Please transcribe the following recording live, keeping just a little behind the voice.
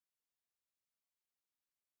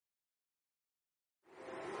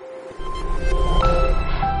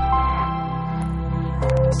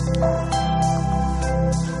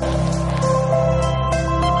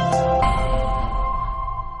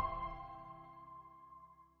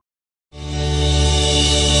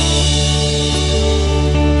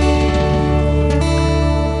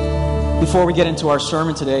Before we get into our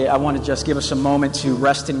sermon today, I want to just give us a moment to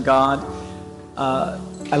rest in God.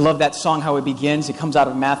 I love that song, how it begins. It comes out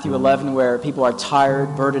of Matthew 11, where people are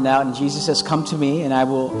tired, burdened out, and Jesus says, "Come to me, and I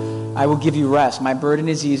will give you rest. My burden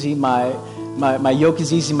is easy, my yoke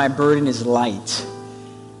is easy, my burden is light."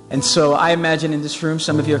 And so I imagine in this room,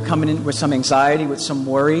 some of you are coming in with some anxiety, with some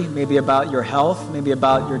worry, maybe about your health, maybe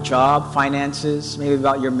about your job, finances, maybe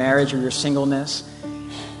about your marriage or your singleness.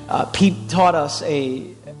 Pete taught us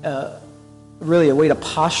really a way to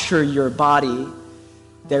posture your body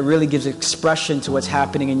that really gives expression to what's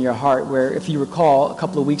happening in your heart, where if you recall a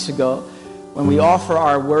couple of weeks ago, when we offer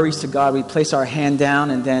our worries to God, we place our hand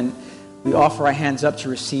down and then we offer our hands up to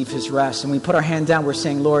receive His rest. And we put our hand down, we're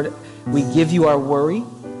saying, "Lord, we give you our worry,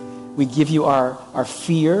 we give you our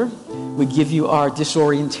fear, we give you our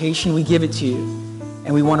disorientation, we give it to you.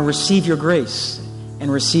 And we want to receive your grace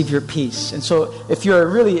and receive your peace." And so if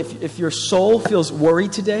your soul feels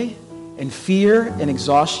worried today, and fear and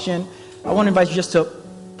exhaustion, I want to invite you just to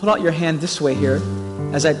put out your hand this way here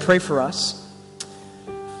as I pray for us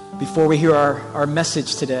before we hear our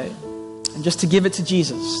message today. And just to give it to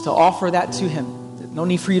Jesus, to offer that to Him. No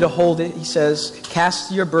need for you to hold it. He says,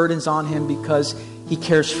 cast your burdens on Him because He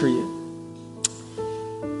cares for you.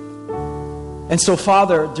 And so,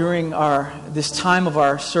 Father, during this time of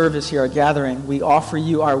our service here, our gathering, we offer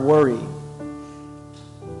you our worry.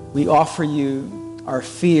 We offer you our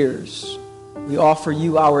fears. We offer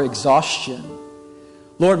you our exhaustion.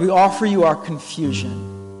 Lord, we offer you our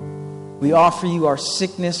confusion. We offer you our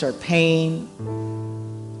sickness, our pain,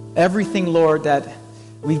 everything, Lord, that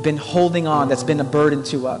we've been holding on, that's been a burden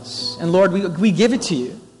to us. And Lord, we give it to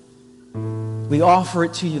you. We offer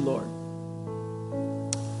it to you, Lord.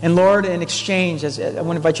 And Lord, in exchange, I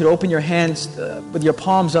want to invite you to open your hands with your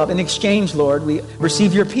palms up. In exchange, Lord, we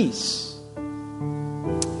receive your peace.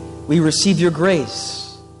 We receive your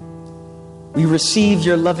grace. We receive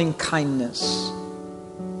your loving kindness.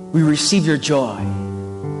 We receive your joy.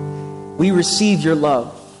 We receive your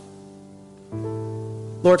love.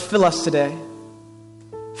 Lord, fill us today.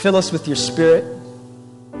 Fill us with your Spirit.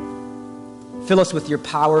 Fill us with your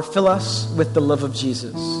power. Fill us with the love of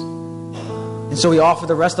Jesus. And so we offer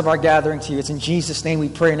the rest of our gathering to you. It's in Jesus' name we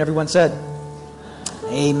pray. And everyone said,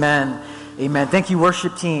 amen. Amen. Thank you,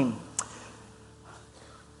 worship team.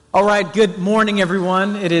 All right, good morning,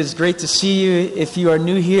 everyone. It is great to see you. If you are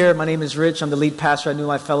new here, my name is Rich. I'm the lead pastor at New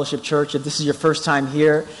Life Fellowship Church. If this is your first time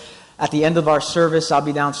here, at the end of our service, I'll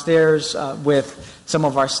be downstairs with some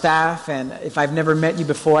of our staff. And if I've never met you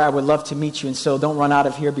before, I would love to meet you. And so don't run out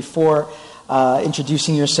of here before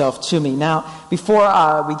introducing yourself to me. Now,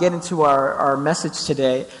 before we get into our message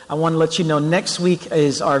today, I want to let you know next week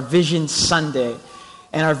is our Vision Sunday.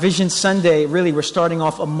 And our Vision Sunday, really, we're starting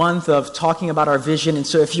off a month of talking about our vision. And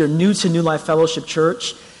so if you're new to New Life Fellowship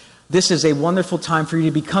Church, this is a wonderful time for you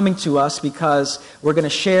to be coming to us because we're going to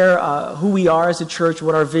share who we are as a church,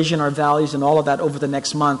 what our vision, our values, and all of that over the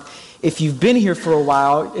next month. If you've been here for a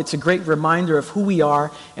while, it's a great reminder of who we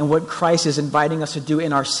are and what Christ is inviting us to do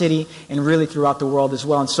in our city and really throughout the world as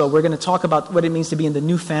well. And so we're going to talk about what it means to be in the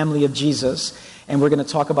new family of Jesus. And we're going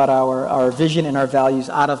to talk about our vision and our values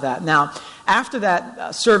out of that. Now, after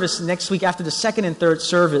that service next week, after the second and third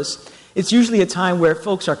service, it's usually a time where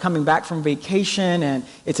folks are coming back from vacation and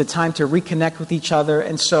it's a time to reconnect with each other.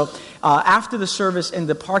 And so after the service in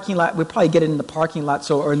the parking lot, we'll probably get it in the parking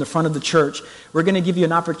lot or in the front of the church, we're going to give you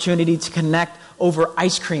an opportunity to connect over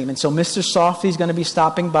ice cream. And so Mr. Softy is going to be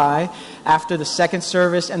stopping by after the second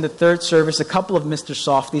service and the third service, a couple of Mr.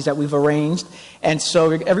 Softies that we've arranged. And so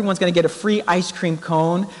everyone's going to get a free ice cream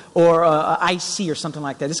cone or a IC or something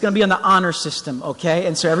like that. It's going to be on the honor system, okay?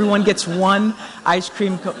 And so everyone gets one ice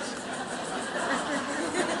cream cone.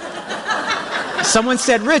 Someone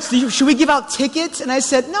said, "Rich, should we give out tickets?" And I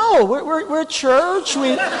said, "No, we're a church."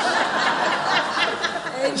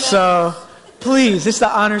 So, please, it's the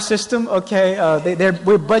honor system, okay?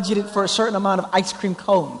 We're budgeted for a certain amount of ice cream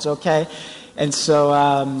cones, okay? And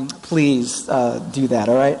so, please do that,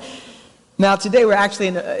 all right? Now, today we're actually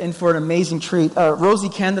in for an amazing treat. Rosie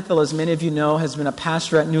Candathil, as many of you know, has been a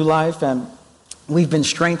pastor at New Life, and we've been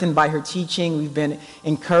strengthened by her teaching. We've been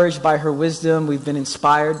encouraged by her wisdom. We've been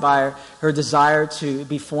inspired by her desire to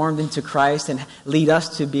be formed into Christ and lead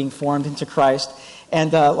us to being formed into Christ.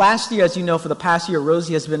 And last year, as you know, for the past year,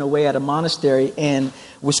 Rosie has been away at a monastery in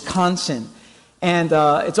Wisconsin. And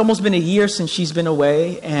it's almost been a year since she's been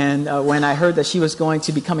away. And when I heard that she was going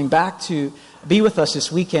to be coming back to be with us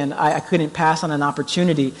this weekend, I couldn't pass on an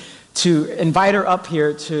opportunity to invite her up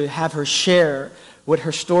here to have her share what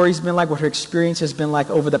her story's been like, what her experience has been like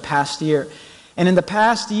over the past year. And in the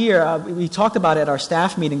past year, we talked about it at our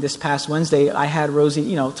staff meeting this past Wednesday. I had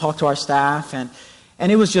Rosie, talk to our staff, and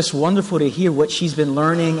it was just wonderful to hear what she's been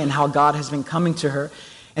learning and how God has been coming to her.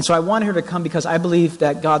 And so I wanted her to come because I believe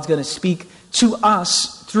that God's going to speak to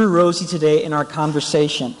us through Rosie today in our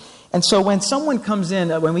conversation. And so when someone comes in,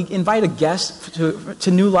 when we invite a guest to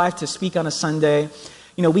New Life to speak on a Sunday,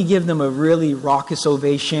 we give them a really raucous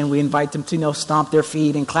ovation. We invite them to, stomp their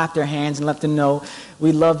feet and clap their hands and let them know,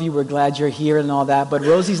 we love you, we're glad you're here and all that. But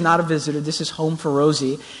Rosie's not a visitor. This is home for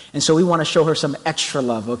Rosie. And so we want to show her some extra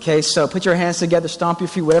love, okay? So put your hands together, stomp your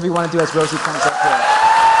feet, whatever you want to do as Rosie comes up here.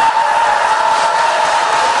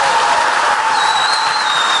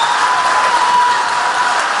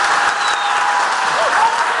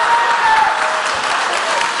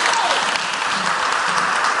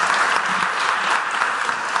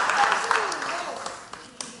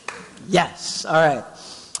 Yes, all right.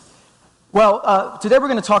 Well, today we're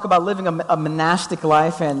going to talk about living a monastic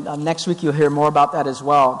life, and next week you'll hear more about that as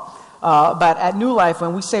well. But at New Life,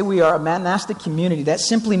 when we say we are a monastic community, that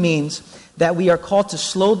simply means that we are called to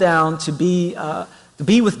slow down, to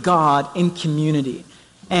be with God in community.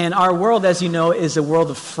 And our world, as you know, is a world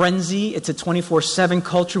of frenzy. It's a 24/7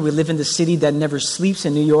 culture. We live in the city that never sleeps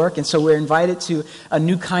in New York, and so we're invited to a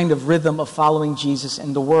new kind of rhythm of following Jesus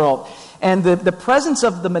in the world. And the presence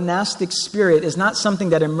of the monastic spirit is not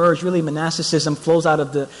something that emerged. Really, monasticism flows out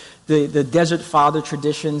of the Desert Father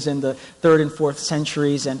traditions in the 3rd and 4th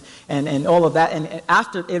centuries and all of that. And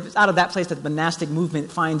after it's out of that place that the monastic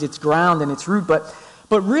movement finds its ground and its root.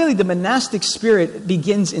 But really, the monastic spirit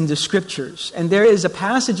begins in the Scriptures. And there is a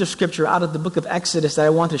passage of Scripture out of the book of Exodus that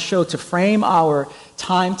I want to show to frame our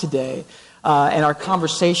time today and our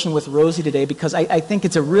conversation with Rosie today, because I think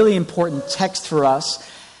it's a really important text for us.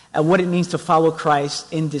 What it means to follow Christ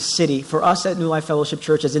in this city, for us at New Life Fellowship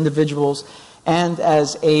Church as individuals and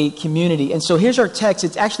as a community. And so here's our text.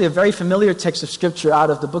 It's actually a very familiar text of Scripture out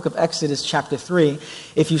of the book of Exodus chapter 3.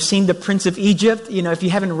 If you've seen The Prince of Egypt, if you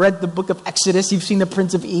haven't read the book of Exodus, you've seen The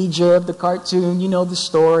Prince of Egypt, the cartoon, you know the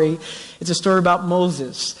story. It's a story about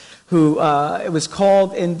Moses, who was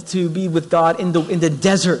called to be with God in the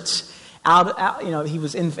desert. He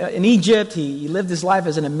was in Egypt. He lived his life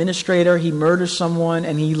as an administrator. He murders someone,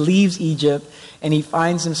 and he leaves Egypt, and he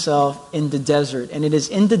finds himself in the desert. And it is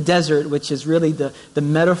in the desert, which is really the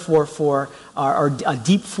metaphor for our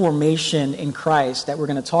deep formation in Christ that we're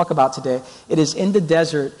going to talk about today. It is in the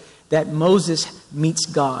desert that Moses meets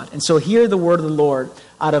God. And so hear the word of the Lord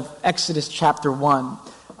out of Exodus chapter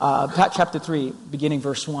 3, beginning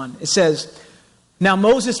verse 1. It says, "Now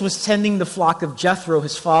Moses was tending the flock of Jethro,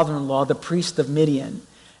 his father-in-law, the priest of Midian.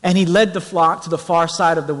 And he led the flock to the far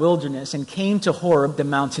side of the wilderness and came to Horeb, the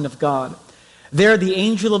mountain of God. There the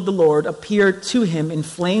angel of the Lord appeared to him in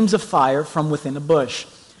flames of fire from within a bush.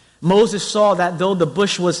 Moses saw that though the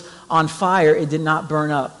bush was on fire, it did not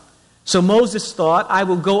burn up. So Moses thought, I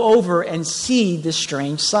will go over and see this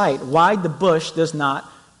strange sight, why the bush does not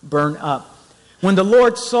burn up. When the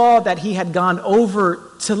Lord saw that he had gone over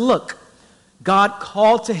to look, God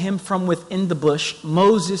called to him from within the bush,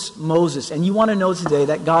 Moses, Moses." And you want to know today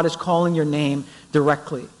that God is calling your name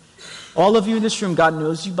directly. All of you in this room, God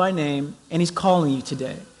knows you by name, and he's calling you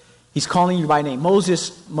today. He's calling you by name.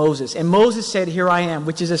 Moses, Moses. And Moses said, "Here I am,"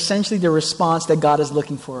 which is essentially the response that God is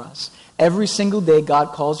looking for us. Every single day,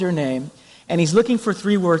 God calls your name, and he's looking for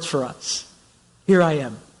 3 words for us. Here I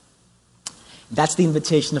am. That's the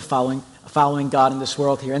invitation of following God in this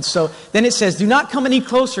world here. And so then it says, "Do not come any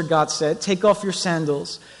closer," God said. "Take off your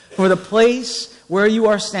sandals, for the place where you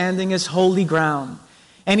are standing is holy ground."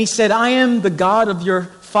 And he said, "I am the God of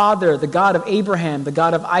your father, the God of Abraham, the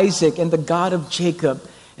God of Isaac, and the God of Jacob."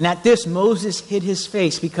 And at this, Moses hid his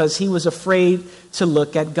face because he was afraid to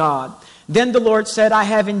look at God. Then the Lord said, "I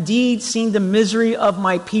have indeed seen the misery of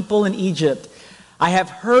my people in Egypt. I have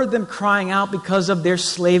heard them crying out because of their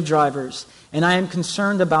slave drivers, and I am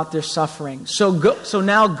concerned about their suffering. So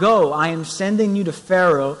now go, I am sending you to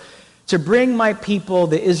Pharaoh to bring my people,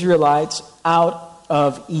 the Israelites, out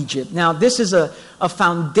of Egypt." Now, this is a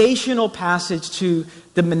foundational passage to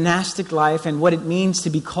the monastic life and what it means to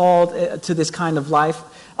be called to this kind of life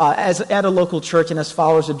at a local church and as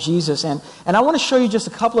followers of Jesus. And I want to show you just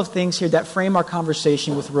a couple of things here that frame our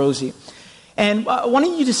conversation with Rosie. And I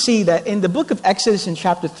wanted you to see that in the book of Exodus in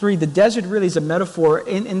chapter 3, the desert really is a metaphor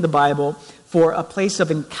in the Bible for a place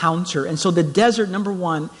of encounter. And so the desert, number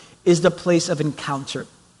one, is the place of encounter.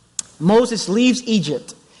 Moses leaves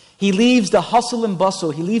Egypt. He leaves the hustle and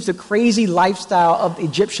bustle. He leaves the crazy lifestyle of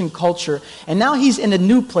Egyptian culture. And now he's in a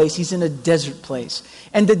new place. He's in a desert place.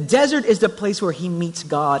 And the desert is the place where he meets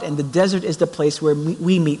God. And the desert is the place where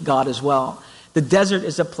we meet God as well. The desert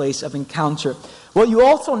is a place of encounter. What you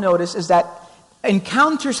also notice is that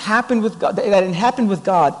encounters happen with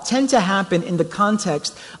God, tend to happen in the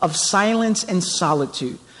context of silence and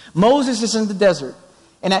solitude. Moses is in the desert.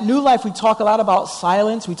 And at New Life, we talk a lot about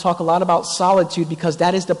silence. We talk a lot about solitude because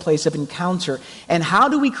that is the place of encounter. And how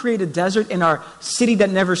do we create a desert in our city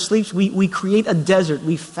that never sleeps? We create a desert.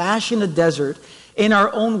 We fashion a desert in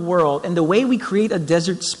our own world. And the way we create a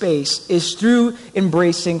desert space is through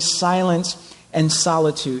embracing silence and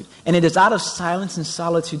solitude. And it is out of silence and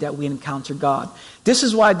solitude that we encounter God. This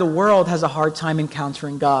is why the world has a hard time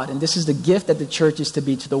encountering God. And this is the gift that the church is to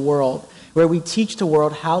be to the world, where we teach the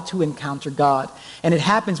world how to encounter God. And it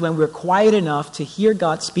happens when we're quiet enough to hear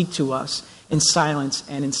God speak to us in silence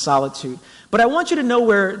and in solitude. But I want you to know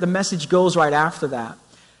where the message goes right after that.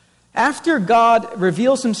 After God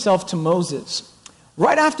reveals himself to Moses,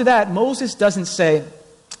 right after that, Moses doesn't say,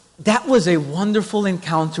 "That was a wonderful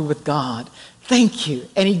encounter with God. Thank you."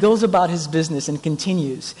 And he goes about his business and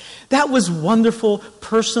continues. "That was wonderful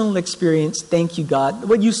personal experience. Thank you, God."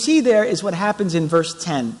 What you see there is what happens in verse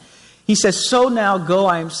 10. He says, "So now go,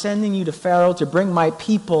 I am sending you to Pharaoh to bring my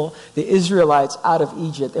people, the Israelites, out of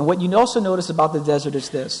Egypt." And what you also notice about the desert is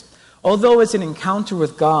this. Although it's an encounter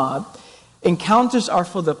with God, encounters are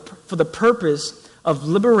for the purpose of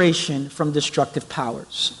liberation from destructive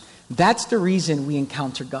powers. That's the reason we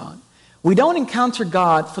encounter God. We don't encounter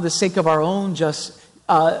God for the sake of our own just,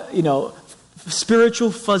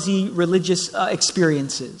 spiritual, fuzzy, religious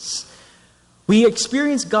experiences. We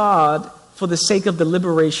experience God for the sake of the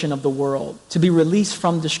liberation of the world, to be released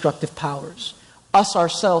from destructive powers. Us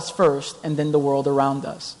ourselves first, and then the world around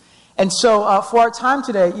us. And so for our time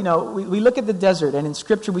today, we look at the desert, and in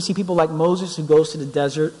Scripture we see people like Moses who goes to the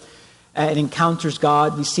desert and encounters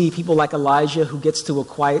God. We see people like Elijah who gets to a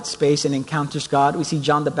quiet space and encounters God. We see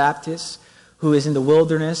John the Baptist who is in the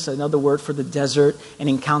wilderness, another word for the desert, and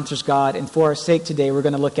encounters God. And for our sake today, we're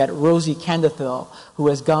going to look at Rosie Candathil, who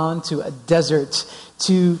has gone to a desert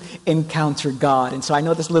to encounter God. And so I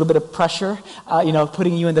know there's a little bit of pressure,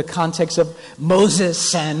 putting you in the context of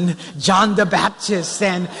Moses and John the Baptist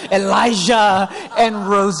and Elijah and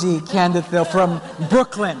Rosie Candathil from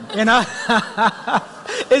Brooklyn,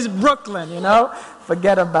 It's Brooklyn,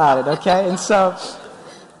 Forget about it, okay? And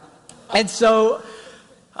so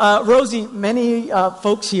Rosie, many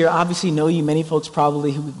folks here obviously know you. Many folks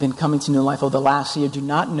probably who've been coming to New Life over the last year do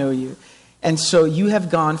not know you. And so you have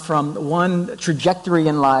gone from one trajectory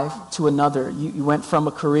in life to another. You went from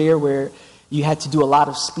a career where you had to do a lot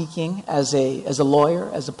of speaking as a lawyer,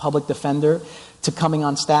 as a public defender, to coming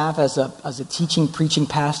on staff as a teaching, preaching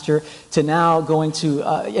pastor, to now going to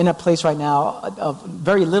in a place right now of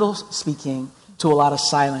very little speaking to a lot of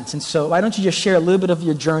silence. And so why don't you just share a little bit of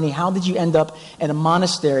your journey? How did you end up in a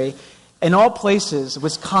monastery, in all places,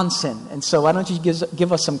 Wisconsin? And so why don't you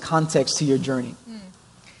give us some context to your journey?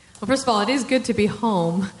 Well, first of all, it is good to be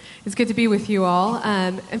home. It's good to be with you all.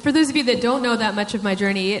 And for those of you that don't know that much of my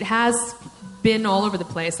journey, it has been all over the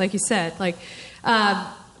place, like you said.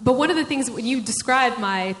 But one of the things, when you described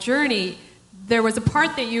my journey, there was a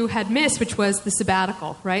part that you had missed, which was the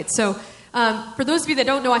sabbatical, right? So for those of you that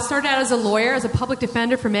don't know, I started out as a lawyer, as a public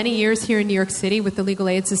defender for many years here in New York City with the Legal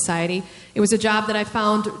Aid Society. It was a job that I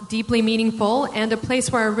found deeply meaningful and a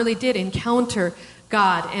place where I really did encounter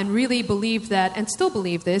God and really believed that, and still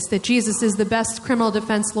believe this, that Jesus is the best criminal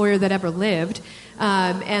defense lawyer that ever lived,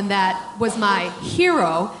 and that was my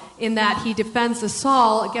hero in that he defends us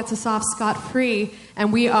all, gets us off scot-free,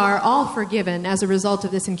 and we are all forgiven as a result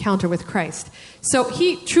of this encounter with Christ. So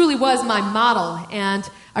he truly was my model, and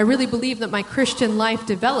I really believe that my Christian life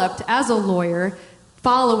developed as a lawyer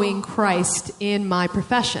following Christ in my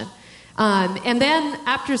profession. And then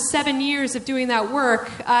after 7 years of doing that work,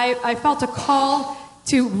 I felt a call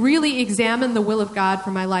to really examine the will of God for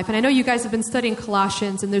my life. And I know you guys have been studying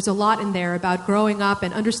Colossians, and there's a lot in there about growing up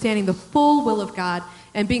and understanding the full will of God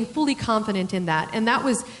and being fully confident in that. And that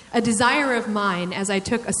was a desire of mine as I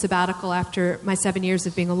took a sabbatical after my 7 years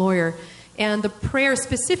of being a lawyer. And the prayer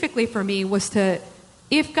specifically for me was to,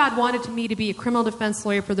 if God wanted me to be a criminal defense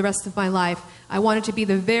lawyer for the rest of my life, I wanted to be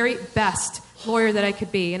the very best lawyer that I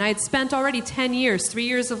could be. And I had spent already 10 years, 3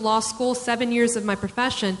 years of law school, 7 years of my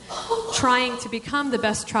profession, trying to become the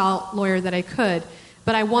best trial lawyer that I could.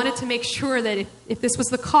 But I wanted to make sure that if this was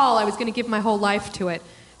the call, I was going to give my whole life to it.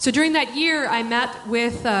 So during that year, I met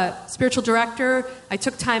with a spiritual director. I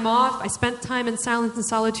took time off. I spent time in silence and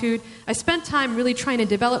solitude. I spent time really trying to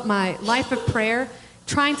develop my life of prayer,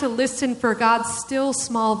 trying to listen for God's still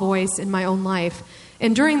small voice in my own life.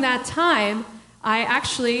 And during that time, I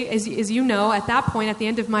actually, as you know, at that point, at the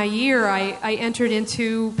end of my year, I entered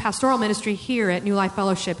into pastoral ministry here at New Life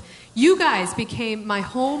Fellowship. You guys became my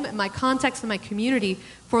home, my context, and my community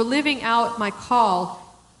for living out my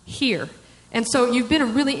call here. And so you've been a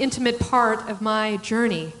really intimate part of my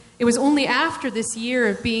journey. It was only after this year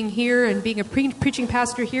of being here and being a preaching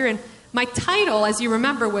pastor here, and my title, as you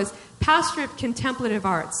remember, was Pastor of Contemplative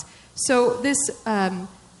Arts. So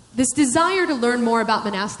this desire to learn more about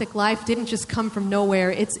monastic life didn't just come from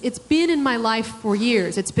nowhere. It's been in my life for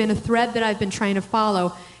years. It's been a thread that I've been trying to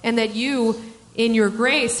follow, and that you, in your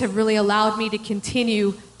grace, have really allowed me to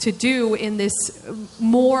continue to do in this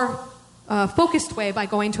more focused way by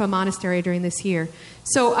going to a monastery during this year.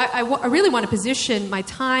 So I really want to position my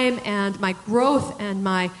time and my growth and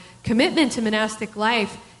my commitment to monastic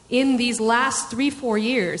life in these last 3-4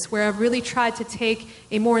 years, where I've really tried to take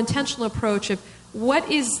a more intentional approach of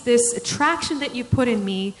what is this attraction that you put in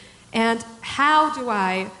me, and how do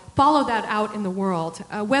I follow that out in the world?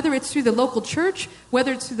 Whether it's through the local church,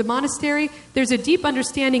 whether it's through the monastery, there's a deep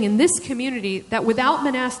understanding in this community that without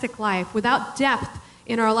monastic life, without depth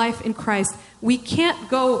in our life in Christ, we can't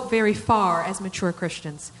go very far as mature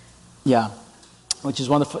Christians. Yeah, which is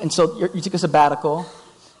wonderful. And so you took a sabbatical,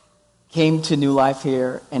 came to New Life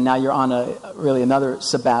here, and now you're on really another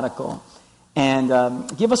sabbatical. And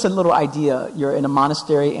give us a little idea. You're in a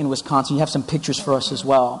monastery in Wisconsin. You have some pictures for us as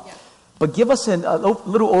well. Yeah. But give us a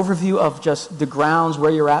little overview of just the grounds,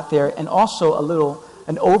 where you're at there, and also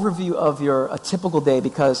an overview of a typical day,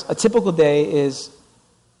 because a typical day is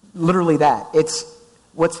literally that. It's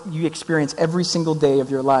what you experience every single day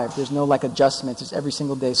of your life. There's no adjustments. It's every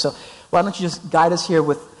single day. So why don't you just guide us here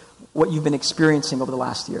with what you've been experiencing over the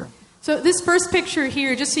last year? So this first picture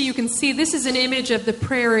here, just so you can see, this is an image of the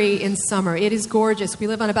prairie in summer. It is gorgeous. We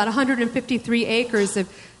live on about 153 acres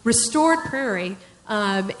of restored prairie,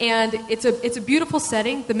 and it's a beautiful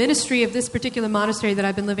setting. The ministry of this particular monastery that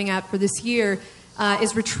I've been living at for this year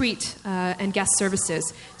is retreat and guest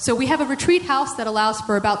services. So we have a retreat house that allows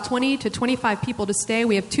for about 20 to 25 people to stay.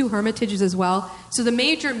 We have 2 hermitages as well. So the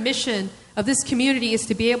major mission of this community is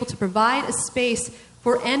to be able to provide a space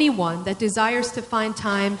for anyone that desires to find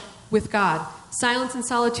time with God. Silence and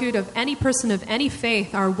solitude of any person of any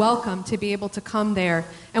faith are welcome to be able to come there.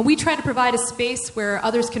 And we try to provide a space where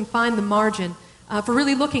others can find the margin for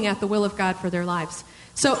really looking at the will of God for their lives.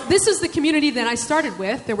 So this is the community that I started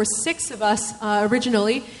with. There were 6 of us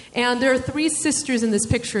originally, and there are 3 sisters in this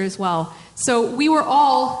picture as well. So we were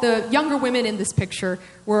all, the younger women in this picture,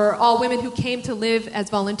 were all women who came to live as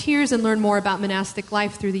volunteers and learn more about monastic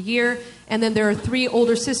life through the year. And then there are 3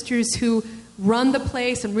 older sisters who run the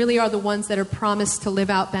place and really are the ones that are promised to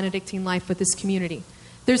live out Benedictine life with this community.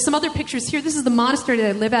 There's some other pictures here. This is the monastery that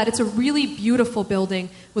I live at. It's a really beautiful building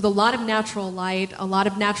with a lot of natural light, a lot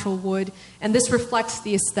of natural wood, and this reflects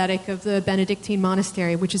the aesthetic of the Benedictine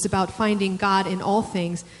monastery, which is about finding God in all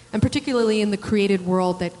things, and particularly in the created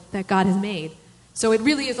world that God has made. So it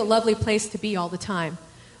really is a lovely place to be all the time.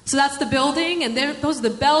 So that's the building, and those are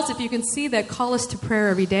the bells, if you can see, that call us to prayer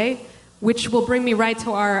every day, which will bring me right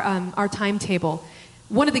to our timetable.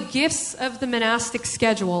 One of the gifts of the monastic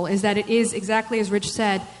schedule is that it is, exactly as Rich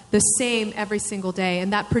said, the same every single day.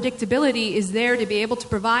 And that predictability is there to be able to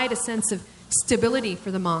provide a sense of stability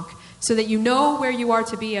for the monk so that you know where you are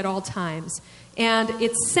to be at all times. And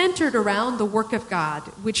it's centered around the work of God,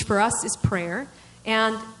 which for us is prayer,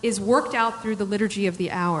 and is worked out through the liturgy of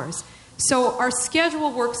the hours. So our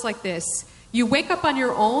schedule works like this. You wake up on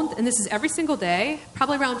your own, and this is every single day,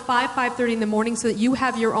 probably around 5:30 in the morning, so that you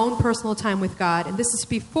have your own personal time with God. And this is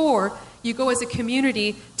before you go as a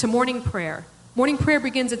community to morning prayer. Morning prayer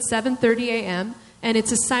begins at 7:30 a.m., and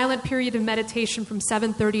it's a silent period of meditation from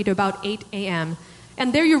 7:30 to about 8 a.m.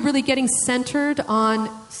 And there you're really getting centered on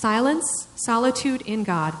silence, solitude in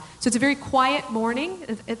God. So it's a very quiet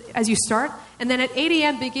morning as you start. And then at 8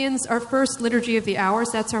 a.m. begins our first liturgy of the hours.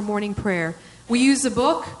 That's our morning prayer. We use a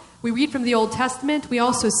book. We read from the Old Testament. We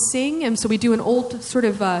also sing, and so we do an old sort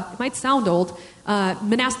of, it might sound old,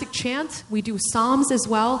 monastic chant. We do psalms as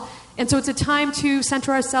well. And so it's a time to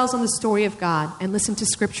center ourselves on the story of God and listen to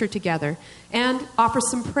Scripture together and offer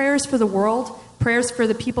some prayers for the world, prayers for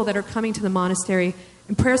the people that are coming to the monastery,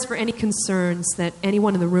 and prayers for any concerns that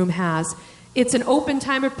anyone in the room has. It's an open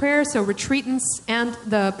time of prayer, so retreatants and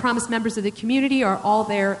the promised members of the community are all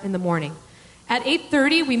there in the morning. At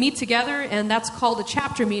 8:30, we meet together, and that's called a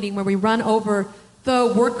chapter meeting, where we run over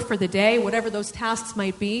the work for the day, whatever those tasks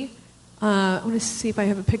might be. I want to see if I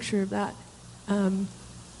have a picture of that.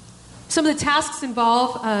 Some of the tasks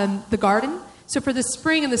involve the garden. So for the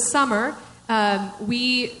spring and the summer,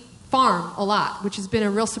 we farm a lot, which has been a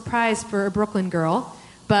real surprise for a Brooklyn girl.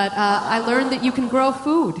 But I learned that you can grow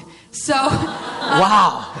food. So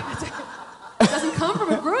wow. It doesn't come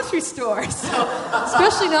from a grocery grocery store. So,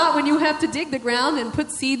 especially not when you have to dig the ground and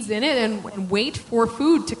put seeds in it and wait for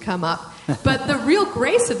food to come up. But the real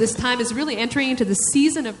grace of this time is really entering into the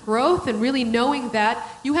season of growth and really knowing that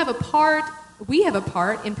we have a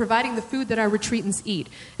part in providing the food that our retreatants eat.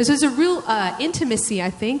 And so there's a real intimacy, I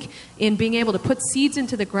think, in being able to put seeds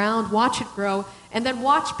into the ground, watch it grow, and then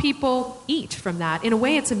watch people eat from that. In a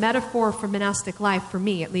way, it's a metaphor for monastic life, for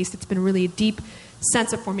me at least. It's been a really deep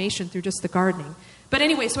sense of formation through just the gardening. But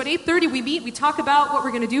anyway, so at 8:30 we meet, we talk about what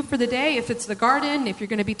we're going to do for the day, if it's the garden, if you're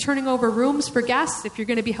going to be turning over rooms for guests, if you're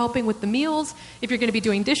going to be helping with the meals, if you're going to be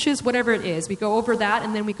doing dishes, whatever it is. We go over that,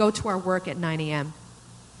 and then we go to our work at 9 a.m.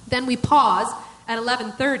 Then we pause at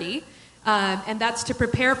 11:30, and that's to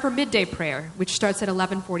prepare for midday prayer, which starts at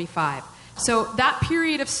 11:45. So that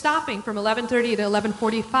period of stopping from 11:30 to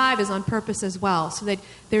 11:45 is on purpose as well, so that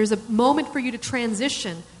there's a moment for you to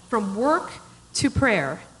transition from work to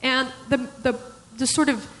prayer. And the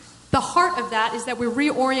heart of that is that we're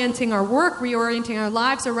reorienting our work, reorienting our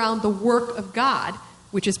lives around the work of God,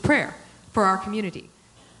 which is prayer for our community.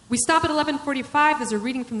 We stop at 11:45. There's a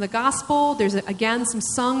reading from the gospel. There's, again, some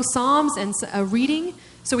sung psalms and a reading.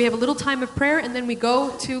 So we have a little time of prayer, and then we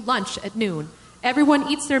go to lunch at noon. Everyone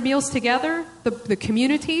eats their meals together, the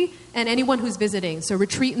community, and anyone who's visiting. So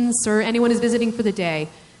retreatants or anyone who's visiting for the day.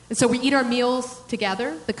 And so we eat our meals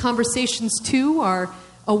together. The conversations, too, are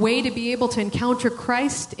a way to be able to encounter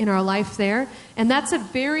Christ in our life there. And that's a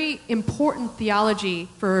very important theology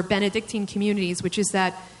for Benedictine communities, which is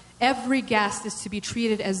that every guest is to be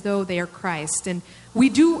treated as though they are Christ. And we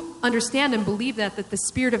do understand and believe that the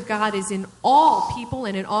Spirit of God is in all people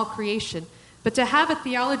and in all creation. But to have a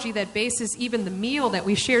theology that bases even the meal that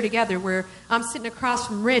we share together, where I'm sitting across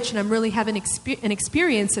from Rich and I'm really having an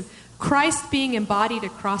experience of Christ being embodied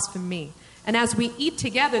across from me. And as we eat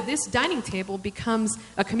together, this dining table becomes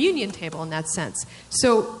a communion table in that sense.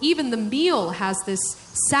 So even the meal has this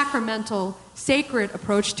sacramental, sacred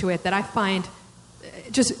approach to it that I find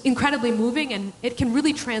just incredibly moving, and it can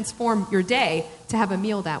really transform your day to have a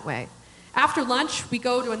meal that way. After lunch, we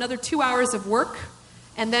go to another 2 hours of work,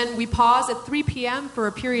 and then we pause at 3 p.m. for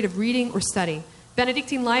a period of reading or study.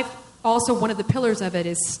 Benedictine life, also one of the pillars of it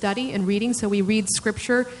is study and reading, so we read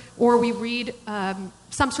scripture, or we read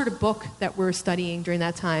some sort of book that we're studying during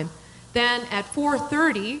that time. Then at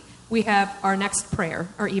 4:30, we have our next prayer,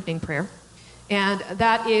 our evening prayer. And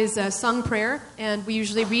that is a sung prayer, and we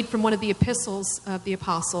usually read from one of the epistles of the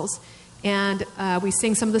apostles. And we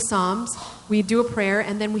sing some of the psalms, we do a prayer,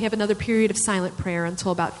 and then we have another period of silent prayer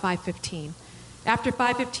until about 5:15. After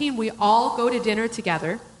 5:15, we all go to dinner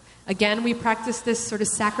together. Again, we practice this sort of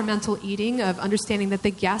sacramental eating of understanding that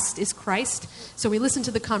the guest is Christ. So we listen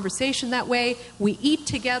to the conversation that way. We eat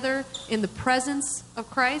together in the presence of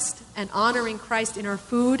Christ and honoring Christ in our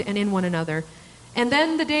food and in one another. And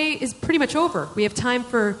then the day is pretty much over. We have time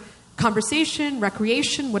for conversation,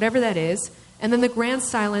 recreation, whatever that is, and then the grand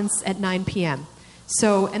silence at 9 p.m.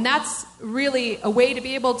 So, and that's really a way to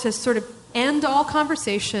be able to sort of end all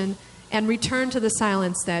conversation and return to the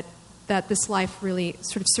silence that this life really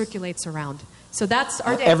sort of circulates around. So that's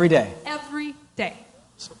our day. Every day? Every day.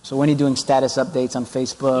 So when are you doing status updates on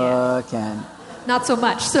Facebook and... Not so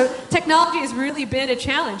much. So technology has really been a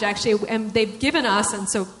challenge, actually, and they've given us, and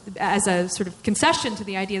so as a sort of concession to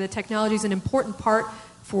the idea that technology is an important part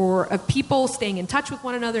of people staying in touch with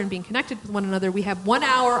one another and being connected with one another, we have 1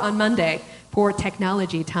 hour on Monday for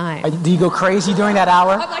technology time. Do you go crazy during that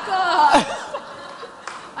hour? I'm like, oh,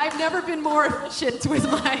 I've never been more efficient with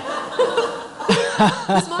my...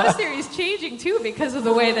 This monastery is changing, too, because of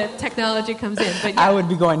the way that technology comes in. But yeah. I would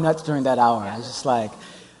be going nuts during that hour. I was just like...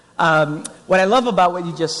 what I love about what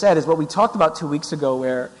you just said is what we talked about 2 weeks ago,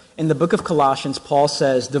 where in the book of Colossians, Paul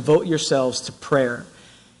says, devote yourselves to prayer.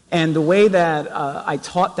 And the way that I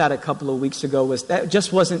taught that a couple of weeks ago was that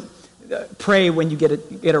just wasn't pray when you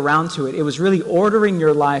get around to it. It was really ordering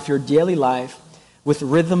your life, your daily life, with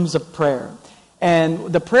rhythms of prayer.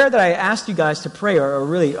 And the prayer that I asked you guys to pray, or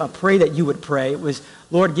really a prayer that you would pray, was,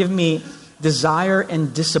 Lord, give me desire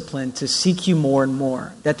and discipline to seek you more and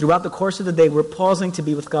more. That throughout the course of the day, we're pausing to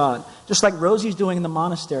be with God. Just like Rosie's doing in the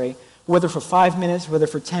monastery, whether for 5 minutes, whether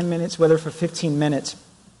for 10 minutes, whether for 15 minutes,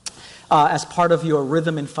 as part of your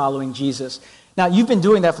rhythm in following Jesus. Now, you've been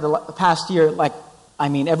doing that for the past year,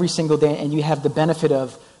 every single day, and you have the benefit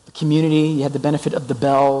of the community, you have the benefit of the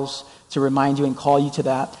bells to remind you and call you to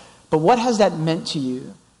that. But what has that meant to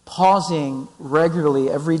you, pausing regularly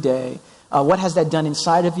every day? What has that done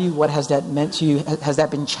inside of you? What has that meant to you? Has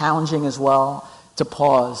that been challenging as well, to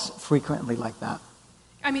pause frequently like that?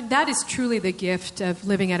 I mean, that is truly the gift of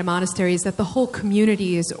living at a monastery, is that the whole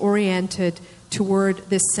community is oriented toward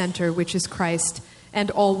this center, which is Christ.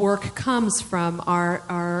 and all work comes from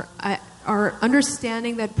our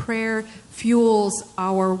understanding that prayer fuels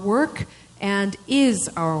our work and is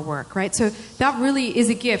our work, right? So that really is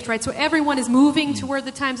a gift, right? So everyone is moving toward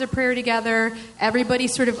the times of prayer together. Everybody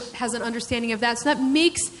sort of has an understanding of that. So that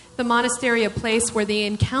makes the monastery a place where the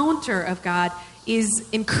encounter of God is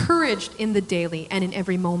encouraged in the daily and in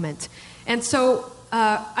every moment. And so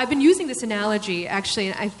I've been using this analogy, actually,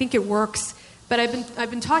 and I think it works. But I've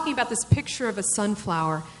been talking about this picture of a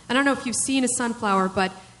sunflower. I don't know if you've seen a sunflower,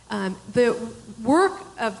 but the work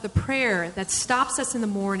of the prayer that stops us in the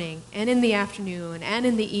morning and in the afternoon and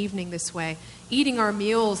in the evening this way, eating our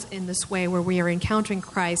meals in this way where we are encountering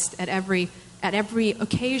Christ at every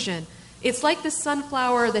occasion, it's like the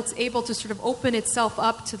sunflower that's able to sort of open itself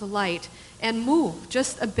up to the light and move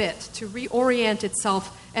just a bit to reorient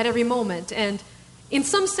itself at every moment. And in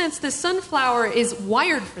some sense, the sunflower is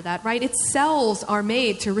wired for that, right? Its cells are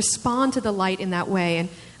made to respond to the light in that way. And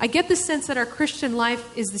I get the sense that our Christian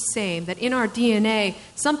life is the same, that in our DNA,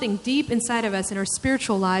 something deep inside of us in our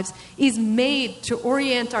spiritual lives is made to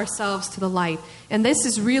orient ourselves to the light. And this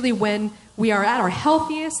is really when we are at our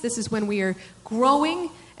healthiest. This is when we are growing.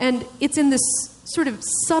 And it's in this sort of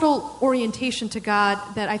subtle orientation to God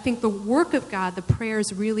that I think the work of God, the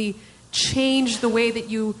prayers, really change the way that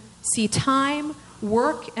you see time,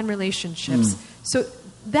 work, and relationships. So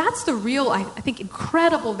that's the real, I think,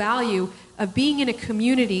 incredible value of being in a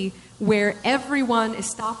community where everyone is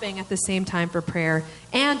stopping at the same time for prayer,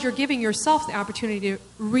 and you're giving yourself the opportunity to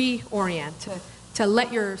reorient, to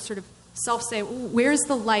let your sort of self say, where's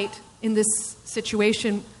the light in this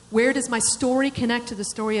situation? Where does my story connect to the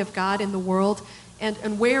story of God in the world?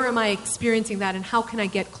 And where am I experiencing that, and how can I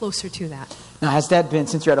get closer to that? Now, has that been,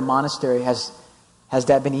 since you're at a monastery, has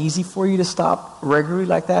that been easy for you to stop regularly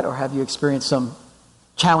like that, or have you experienced some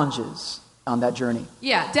challenges on that journey?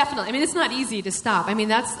 Yeah, definitely. I mean, it's not easy to stop. I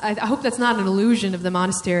mean, I hope that's not an illusion of the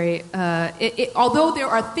monastery. Although there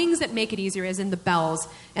are things that make it easier, as in the bells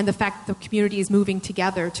and the fact that the community is moving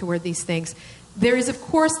together toward these things, there is, of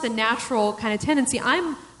course, the natural kind of tendency.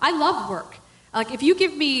 I love work. Like, if you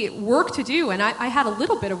give me work to do, and I had a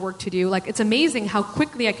little bit of work to do, like, it's amazing how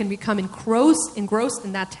quickly I can become engrossed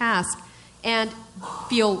in that task and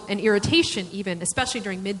feel an irritation even, especially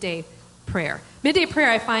during midday prayer. Midday prayer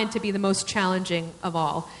I find to be the most challenging of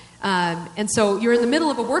all. And so you're in the middle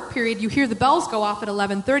of a work period, you hear the bells go off at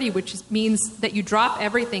 11:30, which means that you drop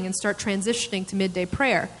everything and start transitioning to midday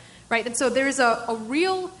prayer, right? And so there's a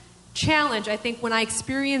real challenge, I think, when I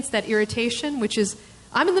experience that irritation, which is,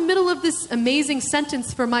 I'm in the middle of this amazing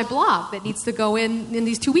sentence for my blog that needs to go in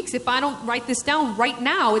these 2 weeks. If I don't write this down right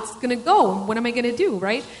now, it's going to go. What am I going to do,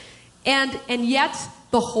 right? And yet,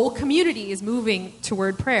 the whole community is moving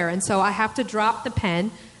toward prayer. And so I have to drop the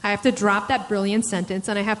pen. I have to drop that brilliant sentence.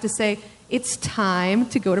 And I have to say, it's time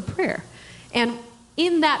to go to prayer. And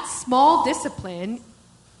in that small discipline,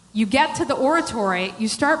 you get to the oratory, you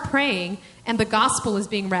start praying, and the gospel is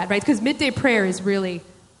being read, right? Because midday prayer is really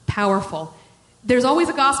powerful. There's always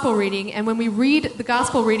a gospel reading, and when we read the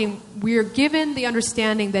gospel reading, we are given the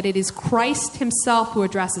understanding that it is Christ himself who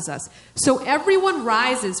addresses us. So everyone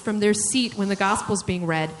rises from their seat when the gospel is being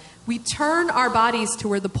read. We turn our bodies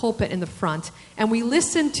toward the pulpit in the front, and we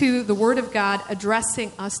listen to the word of God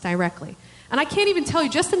addressing us directly. And I can't even tell you,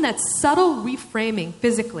 just in that subtle reframing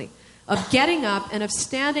physically, of getting up and of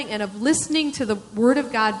standing and of listening to the word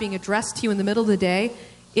of God being addressed to you in the middle of the day,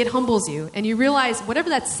 it humbles you. And you realize whatever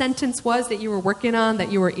that sentence was that you were working on,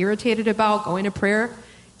 that you were irritated about, going to prayer,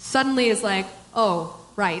 suddenly is like, oh,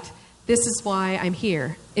 right, this is why I'm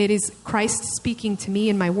here. It is Christ speaking to me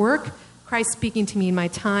in my work, Christ speaking to me in my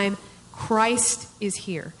time. Christ is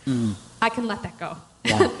here. I can let that go.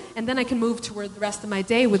 Yeah. And then I can move toward the rest of my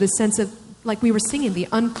day with a sense of, like we were singing, the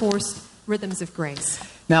unforced rhythms of grace.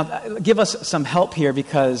 Now, give us some help here,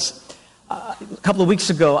 because a couple of weeks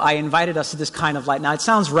ago, I invited us to this kind of light. Now, it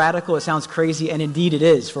sounds radical, it sounds crazy, and indeed it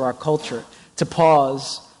is for our culture, to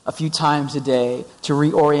pause a few times a day, to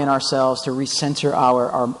reorient ourselves, to recenter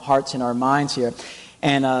our hearts and our minds here.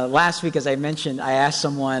 And last week, as I mentioned, I asked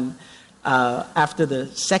someone after the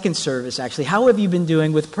second service, actually, how have you been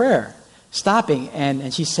doing with prayer? Stopping.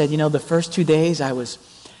 And she said, the first 2 days I was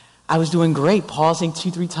doing great, pausing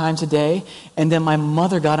 2-3 times a day, and then my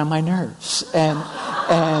mother got on my nerves.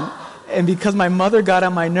 And because my mother got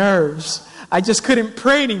on my nerves, I just couldn't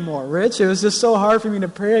pray anymore, Rich. It was just so hard for me to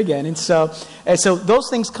pray again. And so those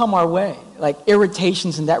things come our way, like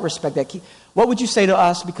irritations in that respect. What would you say to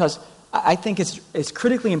us? Because I think it's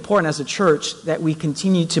critically important as a church that we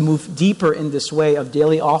continue to move deeper in this way of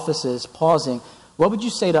daily offices, pausing. What would you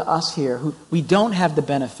say to us here who we don't have the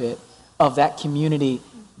benefit of that community,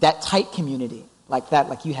 that tight community, like that,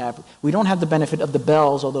 like you have. We don't have the benefit of the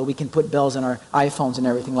bells, although we can put bells in our iPhones and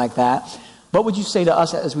everything like that. What would you say to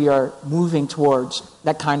us as we are moving towards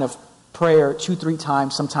that kind of prayer 2-3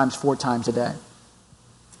 times, sometimes 4 times a day?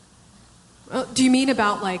 Do you mean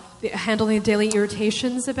about like handling daily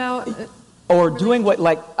irritations about? Or doing what,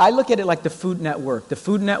 like, I look at it like the Food Network. The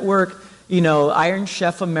Food Network, Iron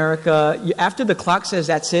Chef America, after the clock says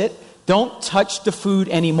that's it, don't touch the food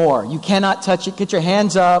anymore. You cannot touch it. Get your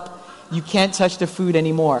hands up. You can't touch the food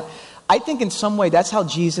anymore. I think in some way that's how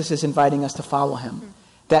Jesus is inviting us to follow him.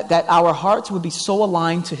 That our hearts would be so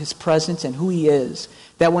aligned to his presence and who he is,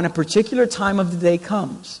 that when a particular time of the day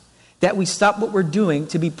comes, that we stop what we're doing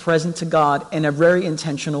to be present to God in a very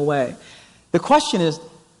intentional way. The question is,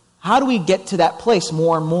 how do we get to that place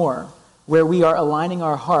more and more where we are aligning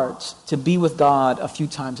our hearts to be with God a few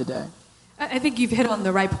times a day? I think you've hit on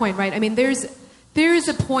the right point, right? I mean, there's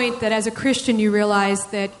a point that as a Christian you realize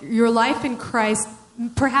that your life in Christ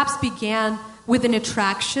perhaps began with an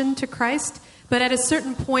attraction to Christ, but at a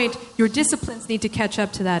certain point, your disciplines need to catch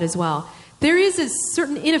up to that as well. There is a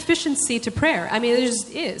certain inefficiency to prayer. I mean, there just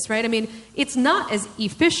is, right? I mean, it's not as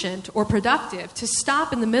efficient or productive to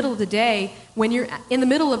stop in the middle of the day when you're in the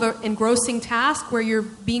middle of an engrossing task where you're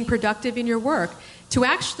being productive in your work. To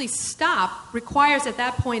actually stop requires at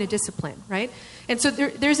that point a discipline, right? And so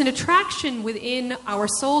there's an attraction within our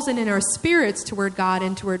souls and in our spirits toward God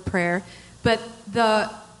and toward prayer, but the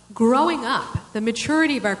growing up, the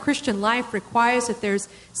maturity of our Christian life requires that there's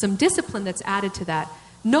some discipline that's added to that.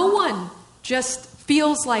 No one just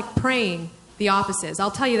feels like praying the offices. I'll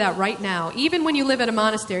tell you that right now. Even when you live at a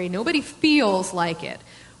monastery, nobody feels like it.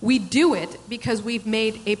 We do it because we've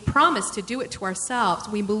made a promise to do it to ourselves.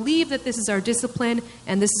 We believe that this is our discipline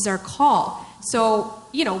and this is our call. So,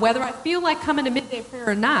 whether I feel like coming to midday prayer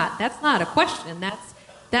or not, that's not a question.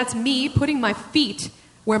 That's me putting my feet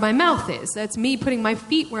where my mouth is. That's me putting my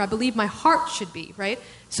feet where I believe my heart should be, right?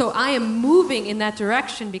 So I am moving in that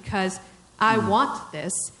direction because I want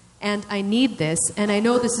this and I need this and I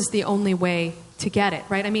know this is the only way to get it,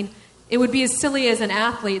 right? I mean, it would be as silly as an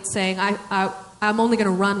athlete saying, I'm only going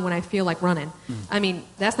to run when I feel like running. I mean,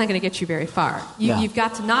 that's not going to get you very far. You've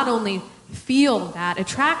got to not only feel that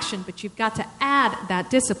attraction, but you've got to add that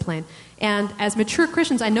discipline. And as mature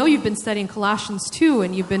Christians, I know you've been studying Colossians 2,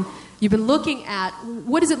 and you've been looking at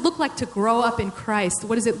what does it look like to grow up in Christ?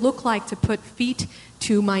 What does it look like to put feet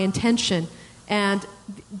to my intention? And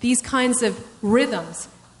these kinds of rhythms,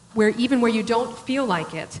 where even where you don't feel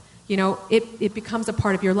like it, it becomes a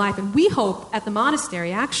part of your life. And we hope at the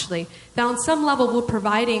monastery, actually, that on some level we're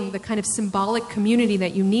providing the kind of symbolic community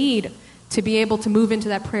that you need to be able to move into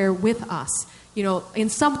that prayer with us. In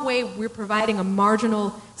some way we're providing a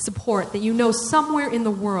marginal support that somewhere in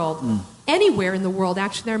the world, anywhere in the world,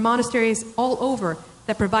 actually there are monasteries all over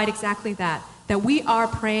that provide exactly that we are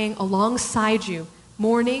praying alongside you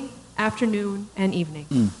morning, afternoon, and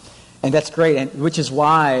evening. And that's great, and which is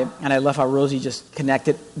why, and I love how Rosie just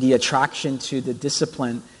connected the attraction to the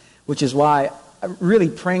discipline, which is why really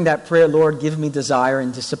praying that prayer, Lord, give me desire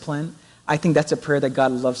and discipline, I think that's a prayer that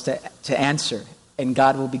God loves to answer, and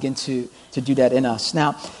God will begin to do that in us.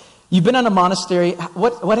 Now, you've been in a monastery.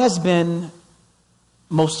 What has been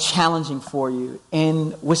most challenging for you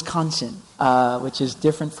in Wisconsin, which is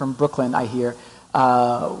different from Brooklyn, I hear?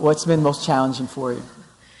 What's been most challenging for you?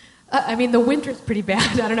 I mean, the winter's pretty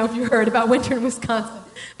bad. I don't know if you heard about winter in Wisconsin.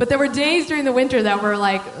 But there were days during the winter that were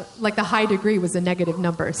like the high degree was a negative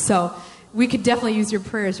number. So we could definitely use your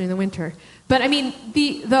prayers during the winter. But I mean,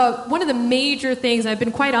 the one of the major things, I've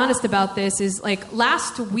been quite honest about this, is like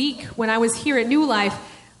last week when I was here at New Life,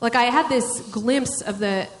 like I had this glimpse of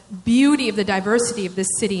the beauty of the diversity of this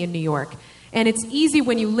city in New York. And it's easy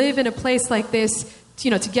when you live in a place like this,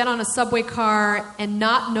 to get on a subway car and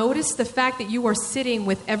not notice the fact that you are sitting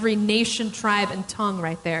with every nation, tribe, and tongue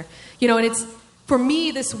right there. And it's, for me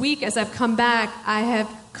this week as I've come back, I have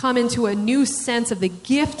come into a new sense of the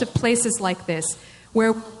gift of places like this,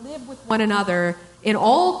 where we live with one another in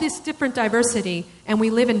all this different diversity, and we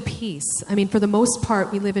live in peace. I mean, for the most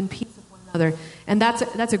part, we live in peace with one another, and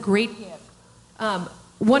that's a great gift.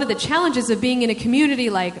 One of the challenges of being in a community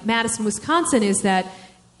like Madison, Wisconsin, is that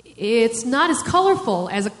it's not as colorful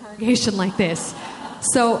as a congregation like this.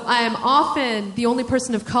 So I am often the only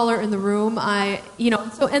person of color in the room. And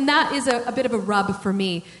that is a bit of a rub for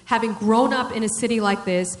me, having grown up in a city like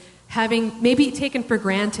this, having maybe taken for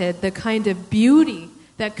granted the kind of beauty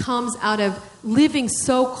that comes out of living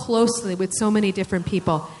so closely with so many different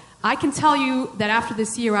people. I can tell you that after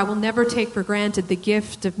this year, I will never take for granted the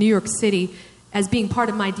gift of New York City as being part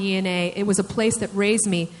of my DNA. It was a place that raised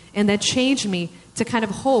me and that changed me to kind of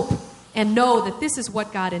hope and know that this is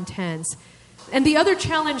what God intends. And the other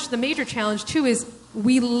challenge, the major challenge too, is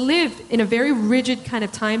we live in a very rigid kind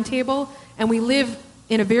of timetable, and we live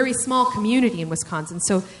in a very small community in Wisconsin.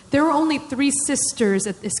 So there are only 3 sisters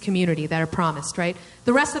at this community that are promised, right?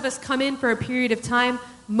 The rest of us come in for a period of time.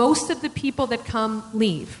 Most of the people that come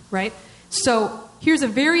leave, right? So here's a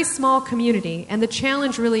very small community, and the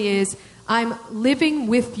challenge really is I'm living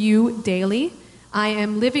with you daily. I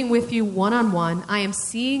am living with you one-on-one. I am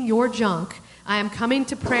seeing your junk. I am coming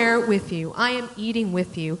to prayer with you. I am eating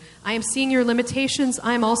with you. I am seeing your limitations.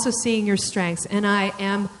 I am also seeing your strengths, and I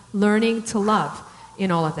am learning to love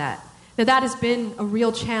in all of that. Now, that has been a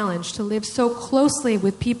real challenge, to live so closely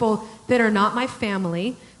with people that are not my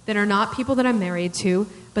family, that are not people that I'm married to,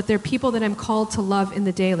 but they're people that I'm called to love in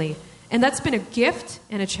the daily. And that's been a gift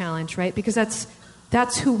and a challenge, right? Because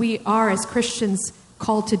that's who we are as Christians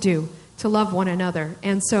called to do, to love one another.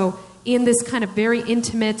 And so in this kind of very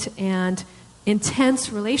intimate and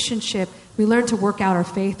intense relationship, we learn to work out our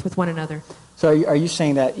faith with one another. So are you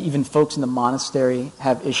saying that even folks in the monastery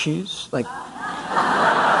have issues? Like,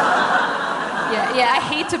 Yeah, I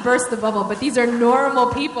hate to burst the bubble, but these are normal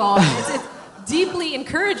people. It's deeply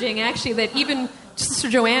encouraging, actually, that even Sister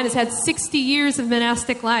Joanne has had 60 years of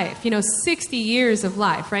monastic life, 60 years of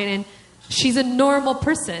life, right? And she's a normal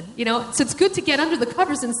person, So it's good to get under the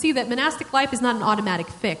covers and see that monastic life is not an automatic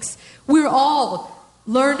fix. We're all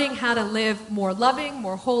learning how to live more loving,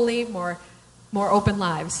 more holy, more open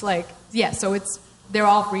lives. So they're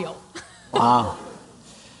all real. Wow.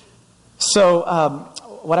 So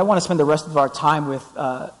what I want to spend the rest of our time with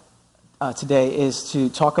today is to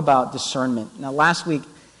talk about discernment. Now, last week,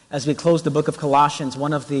 as we closed the book of Colossians,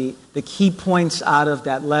 one of the key points out of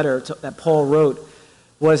that letter that Paul wrote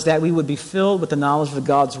was that we would be filled with the knowledge of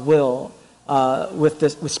God's will,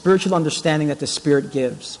 with spiritual understanding that the Spirit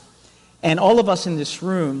gives. And all of us in this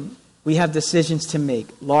room, we have decisions to make,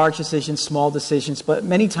 large decisions, small decisions, but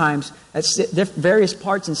many times at various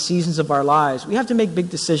parts and seasons of our lives, we have to make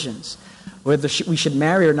big decisions. Whether we should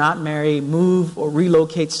marry or not marry, move or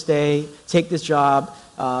relocate, stay, take this job,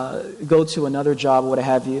 go to another job, what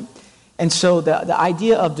have you. And so the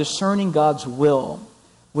idea of discerning God's will,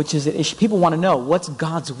 which is an issue, people want to know, what's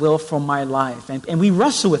God's will for my life? And we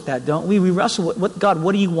wrestle with that, don't we? We wrestle with, God,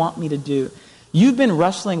 what do you want me to do? You've been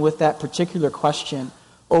wrestling with that particular question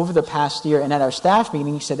over the past year, and at our staff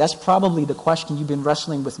meeting, you said that's probably the question you've been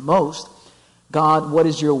wrestling with most. God, what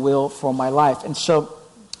is your will for my life? And so,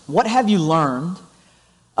 what have you learned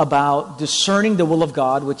about discerning the will of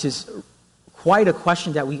God, which is quite a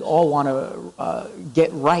question that we all want to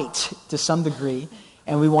get right to some degree,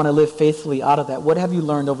 and we want to live faithfully out of that? What have you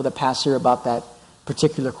learned over the past year about that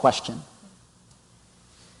particular question?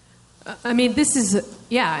 I mean,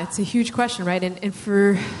 it's a huge question, right? And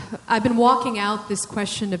I've been walking out this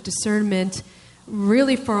question of discernment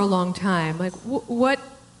really for a long time. Like, what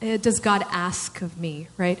does God ask of me,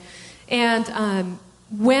 right? And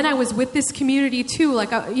when I was with this community too,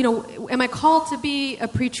 am I called to be a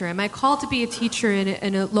preacher? Am I called to be a teacher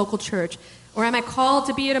in a local church? Or am I called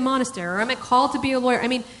to be at a monastery? Or am I called to be a lawyer? I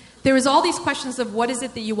mean, there was all these questions of what is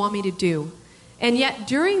it that you want me to do? And yet,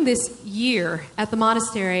 during this year at the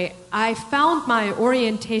monastery, I found my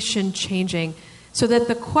orientation changing, so that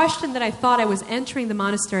the question that I thought I was entering the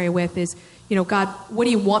monastery with is, God, what do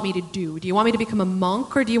you want me to do? Do you want me to become a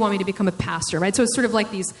monk, or do you want me to become a pastor, right? So it's sort of like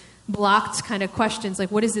these blocked kind of questions, like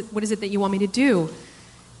what is it that you want me to do?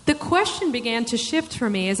 The question began to shift for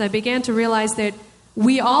me as I began to realize that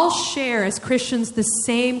we all share, as Christians, the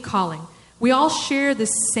same calling. We all share the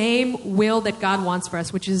same will that God wants for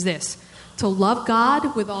us, which is this: to love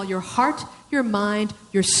God with all your heart, your mind,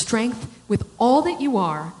 your strength, with all that you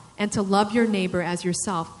are, and to love your neighbor as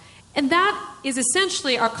yourself. And that is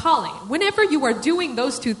essentially our calling. Whenever you are doing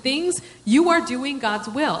those two things, you are doing God's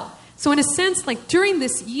will. So in a sense, like during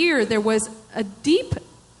this year, there was a deep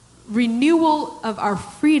renewal of our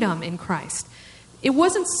freedom in Christ. It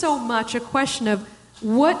wasn't so much a question of,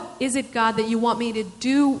 what is it, God, that you want me to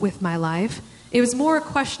do with my life? It was more a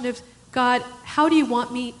question of, God, how do you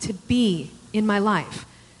want me to be in my life?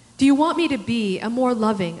 Do you want me to be a more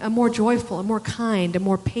loving, a more joyful, a more kind, a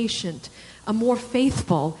more patient, a more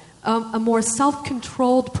faithful, a more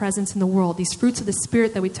self-controlled presence in the world? These fruits of the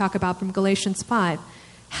Spirit that we talk about from Galatians 5.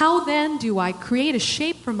 How then do I create a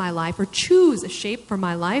shape for my life, or choose a shape for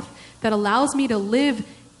my life that allows me to live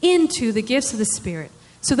into the gifts of the Spirit?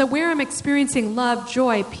 So that where I'm experiencing love,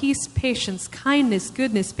 joy, peace, patience, kindness,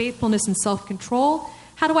 goodness, faithfulness, and self-control,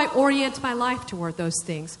 how do I orient my life toward those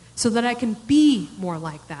things so that I can be more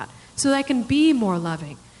like that, so that I can be more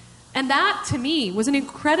loving? And that, to me, was an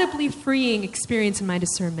incredibly freeing experience in my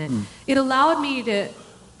discernment. It allowed me to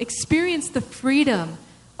experience the freedom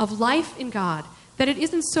of life in God, that it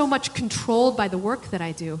isn't so much controlled by the work that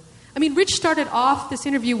I do. I mean, Rich started off this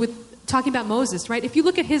interview with talking about Moses, right? If you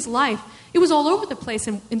look at his life, it was all over the place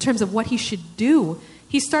in terms of what he should do.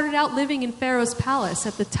 He started out living in Pharaoh's palace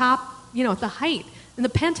at the top, at the height, in the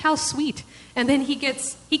penthouse suite. And then he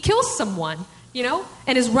kills someone,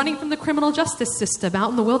 and is running from the criminal justice system out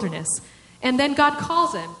in the wilderness. And then God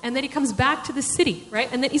calls him, and then he comes back to the city, right?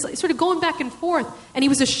 And then he's sort of going back and forth. And he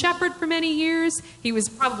was a shepherd for many years. He was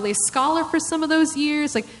probably a scholar for some of those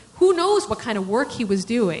years. Like, who knows what kind of work he was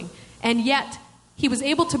doing. And yet, he was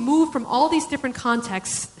able to move from all these different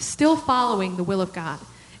contexts, still following the will of God.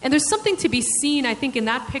 And there's something to be seen, I think, in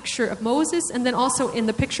that picture of Moses, and then also in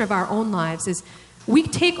the picture of our own lives, is we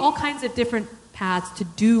take all kinds of different paths to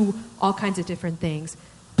do all kinds of different things.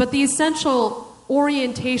 But the essential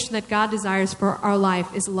orientation that God desires for our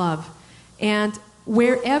life is love. And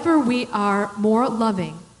wherever we are more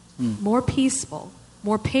loving, more peaceful,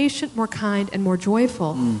 more patient, more kind, and more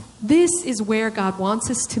joyful, this is where God wants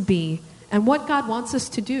us to be. And what God wants us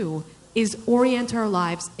to do is orient our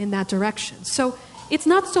lives in that direction. So it's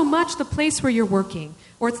not so much the place where you're working,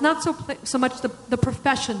 or it's not so much the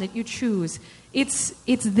profession that you choose. It's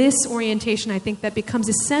this orientation, I think, that becomes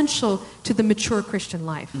essential to the mature Christian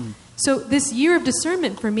life. So this year of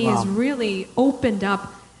discernment for me has really opened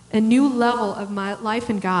up a new level of my life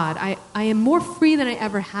in God. I am more free than I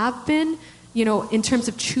ever have been, in terms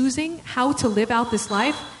of choosing how to live out this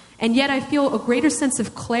life. And yet I feel a greater sense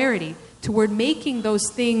of clarity toward making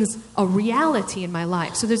those things a reality in my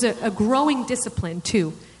life. So there's a growing discipline,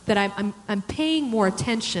 too, that I'm paying more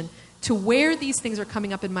attention to where these things are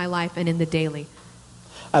coming up in my life and in the daily.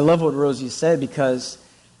 I love what Rosie said, because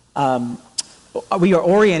we are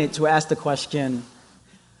oriented to ask the question,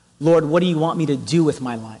 Lord, what do you want me to do with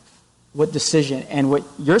my life? What decision? And what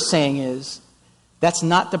you're saying is, that's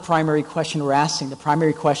not the primary question we're asking. The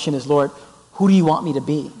primary question is, Lord, who do you want me to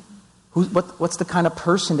be? What's the kind of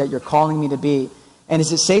person that you're calling me to be? And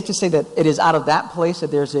is it safe to say that it is out of that place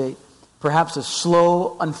that there's perhaps a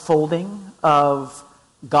slow unfolding of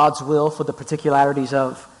God's will for the particularities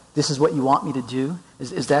of this is what you want me to do?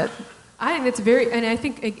 Is that? I think that's and I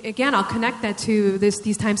think, again, I'll connect that to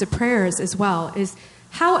these times of prayers as well, is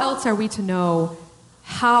how else are we to know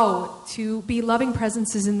how to be loving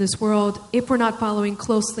presences in this world if we're not following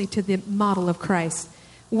closely to the model of Christ?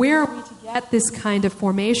 Where are we to get this kind of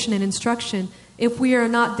formation and instruction if we are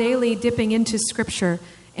not daily dipping into Scripture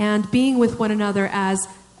and being with one another as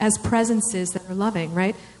presences that are loving,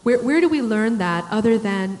 right? Where do we learn that other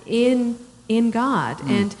than in God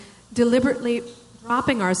and deliberately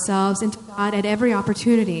dropping ourselves into God at every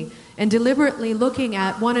opportunity and deliberately looking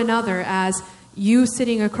at one another as you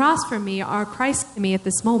sitting across from me are Christ to me at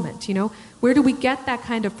this moment, Where do we get that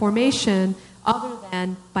kind of formation other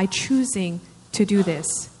than by choosing to do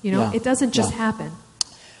this? It doesn't just happen.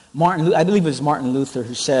 I believe it was Martin Luther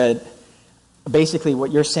who said basically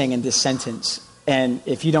what you're saying in this sentence, and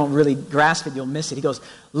if you don't really grasp it, you'll miss it. He goes,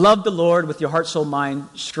 love the Lord with your heart, soul, mind,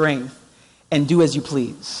 strength, and do as you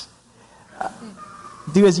please.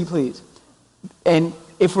 Do as you please. And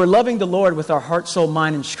if we're loving the Lord with our heart, soul,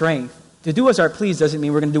 mind, and strength, to do as our please doesn't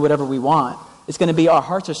mean we're going to do whatever we want. It's going to be our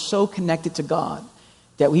hearts are so connected to God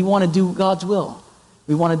that we want to do God's will.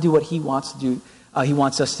 We want to do what He wants to do. He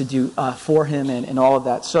wants us to do for Him and all of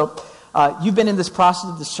that. So you've been in this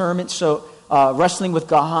process of discernment. So wrestling with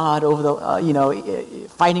God over the,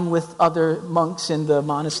 fighting with other monks in the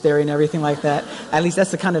monastery and everything like that. At least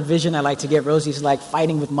that's the kind of vision I like to get. Rosie's like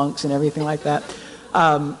fighting with monks and everything like that.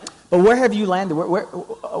 But where have you landed?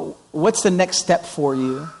 What's the next step for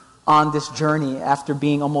you on this journey after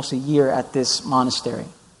being almost a year at this monastery?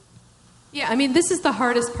 Yeah, I mean, this is the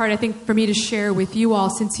hardest part, I think, for me to share with you all,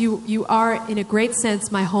 since you are, in a great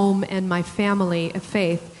sense, my home and my family of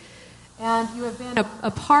faith. And you have been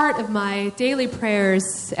a part of my daily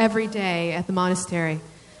prayers every day at the monastery.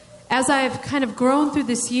 As I've kind of grown through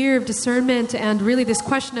this year of discernment and really this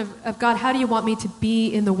question of God, how do you want me to be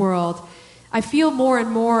in the world? I feel more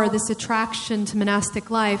and more this attraction to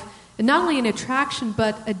monastic life, and not only an attraction,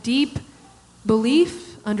 but a deep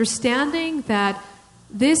belief, understanding that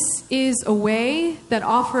this is a way that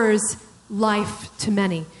offers life to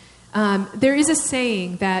many. There is a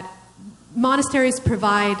saying that monasteries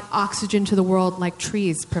provide oxygen to the world like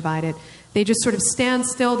trees provide it. They just sort of stand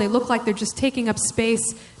still. They look like they're just taking up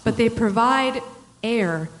space, but they provide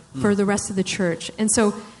air for the rest of the church. And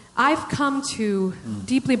so I've come to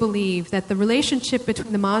deeply believe that the relationship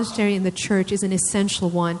between the monastery and the church is an essential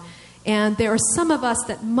one. And there are some of us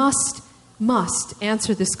that must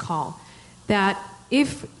answer this call. That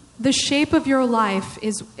if the shape of your life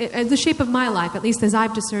is, the shape of my life, at least as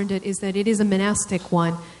I've discerned it, is that it is a monastic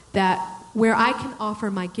one, that where I can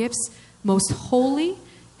offer my gifts most wholly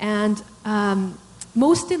and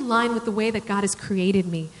most in line with the way that God has created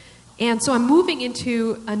me. And so I'm moving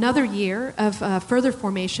into another year of further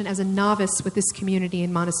formation as a novice with this community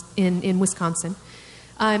in Wisconsin.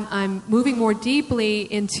 I'm moving more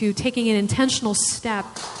deeply into taking an intentional step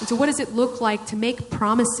into what does it look like to make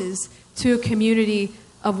promises to a community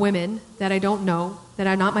of women that I don't know, that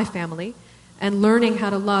are not my family, and learning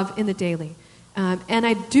how to love in the daily. And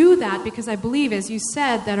I do that because I believe, as you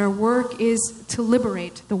said, that our work is to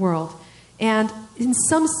liberate the world. And in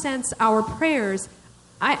some sense, our prayers,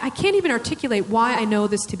 I can't even articulate why I know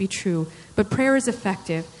this to be true, but prayer is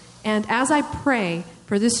effective. And as I pray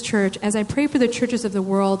for this church, as I pray for the churches of the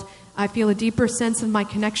world, I feel a deeper sense of my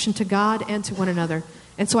connection to God and to one another.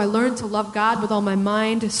 And so I learn to love God with all my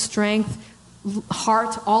mind, strength,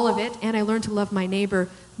 heart, all of it, and I learn to love my neighbor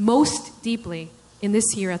most deeply in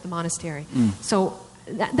this year at the monastery. So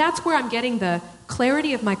that's where I'm getting the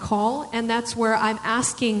clarity of my call, and that's where I'm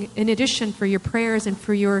asking, in addition, for your prayers and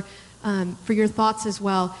for your thoughts as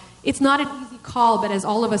well. It's not an easy call, but as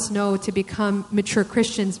all of us know, to become mature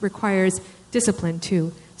Christians requires discipline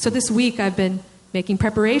too. So this week I've been making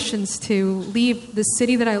preparations to leave the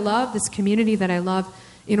city that I love, this community that I love,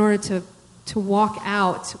 in order to walk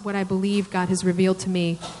out what I believe God has revealed to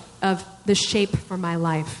me of the shape for my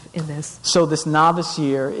life in this. So this novice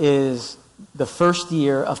year is the first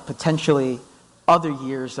year of potentially other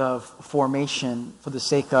years of formation for the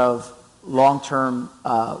sake of long-term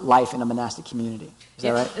life in a monastic community. Is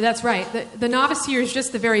that right? That's right. The novice year is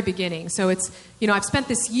just the very beginning. So it's, I've spent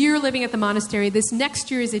this year living at the monastery. This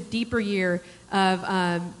next year is a deeper year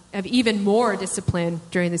of even more discipline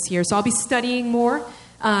during this year. So I'll be studying more.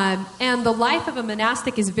 And the life of a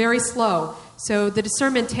monastic is very slow. So the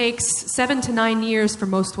discernment takes 7 to 9 years for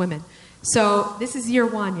most women. So this is year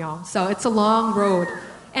 1, y'all. So it's a long road.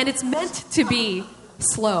 And it's meant to be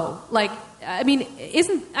slow. One of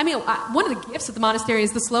the gifts of the monastery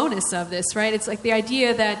is the slowness of this, right? It's like the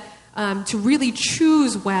idea that to really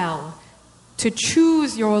choose well, to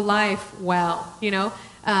choose your life well,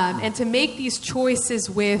 and to make these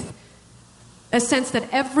choices with a sense that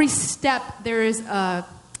every step there is a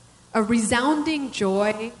resounding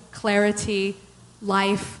joy, clarity,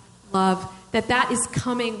 life, love, that is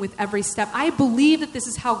coming with every step. I believe that this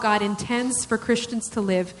is how God intends for Christians to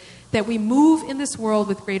live, that we move in this world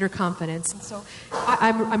with greater confidence. And so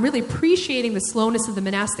I'm really appreciating the slowness of the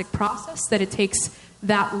monastic process, that it takes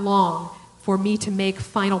that long for me to make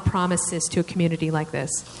final promises to a community like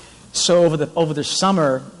this. So over the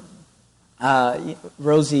summer,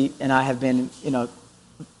 Rosie and I have been,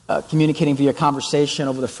 communicating via conversation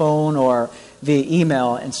over the phone or via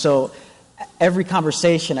email. And so every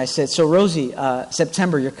conversation I said, so Rosie,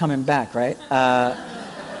 September, you're coming back, right?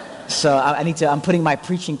 So I'm putting my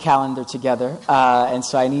preaching calendar together. And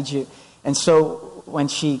so I need you. And so when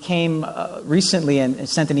she came recently and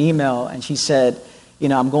sent an email and she said,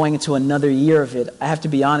 I'm going into another year of it, I have to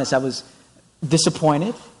be honest, I was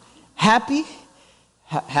disappointed, happy,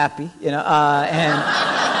 and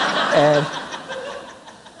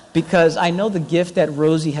because I know the gift that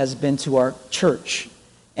Rosie has been to our church.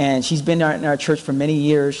 And she's been in our church for many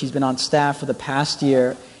years. She's been on staff for the past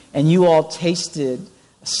year. And you all tasted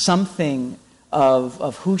something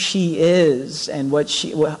of who she is and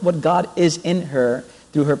what God is in her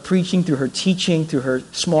through her preaching, through her teaching, through her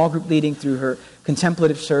small group leading, through her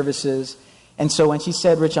contemplative services. And so when she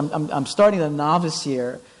said, Rich, I'm starting the novice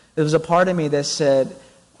year, there was a part of me that said,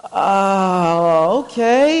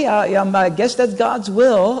 okay, I guess that's God's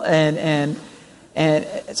will, and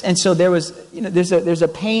so there was, there's a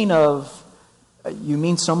pain of, you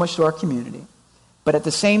mean so much to our community, but at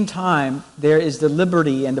the same time there is the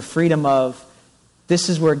liberty and the freedom of, this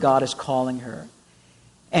is where God is calling her,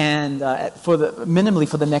 and minimally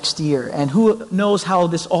for the next year, and who knows how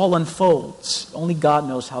this all unfolds? Only God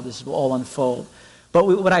knows how this will all unfold. But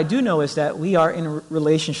what I do know is that we are in a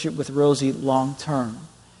relationship with Rosie long term.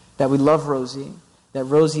 That we love Rosie, that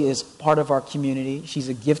Rosie is part of our community. She's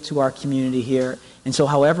a gift to our community here. And so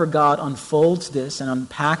however God unfolds this and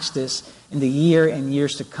unpacks this in the year and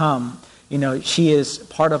years to come, she is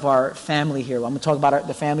part of our family here. I'm going to talk about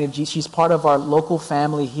the family of Jesus. She's part of our local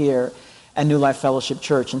family here at New Life Fellowship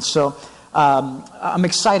Church. And so I'm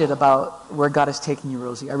excited about where God is taking you,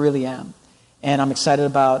 Rosie. I really am. And I'm excited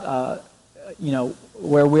about,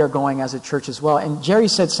 where we are going as a church as well. And Jerry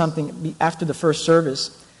said something after the first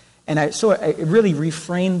service. And it really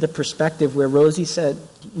reframed the perspective where Rosie said,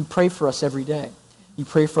 you pray for us every day. You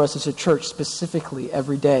pray for us as a church specifically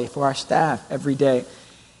every day, for our staff every day.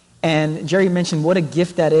 And Jerry mentioned what a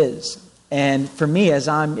gift that is. And for me, as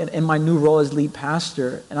I'm in my new role as lead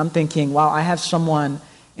pastor, and I'm thinking, wow, I have someone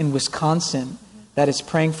in Wisconsin that is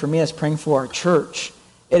praying for me, that's praying for our church.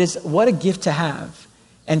 It is, what a gift to have.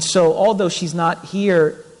 And so although she's not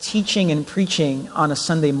here teaching and preaching on a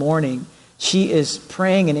Sunday morning, she is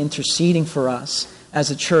praying and interceding for us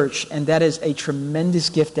as a church. And that is a tremendous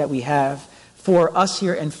gift that we have for us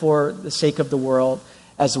here and for the sake of the world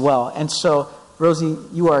as well. And so, Rosie,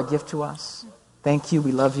 you are a gift to us. Thank you.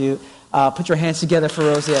 We love you. Put your hands together for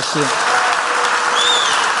Rosie as she...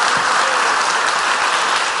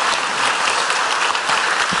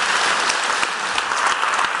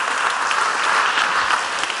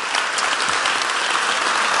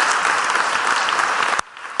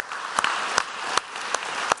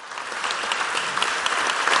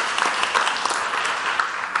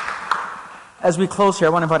 As we close here,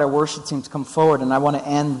 I want to invite our worship team to come forward, and I want to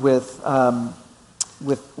end with the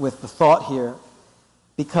thought here,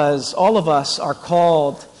 because all of us are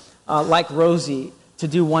called, like Rosie, to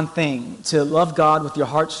do one thing: to love God with your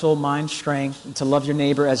heart, soul, mind, strength, and to love your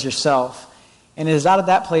neighbor as yourself. And it is out of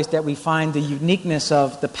that place that we find the uniqueness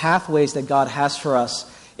of the pathways that God has for us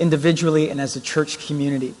individually and as a church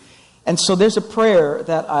community. And so there's a prayer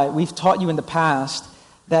that we've taught you in the past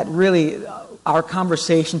that really our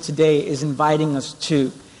conversation today is inviting us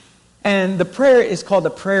to. And the prayer is called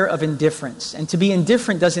the prayer of indifference. And to be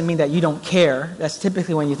indifferent doesn't mean that you don't care. That's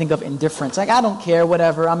typically when you think of indifference. Like, I don't care,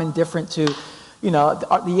 whatever. I'm indifferent to,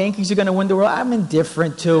 the Yankees are going to win the world. I'm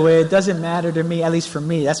indifferent to it. It doesn't matter to me, at least for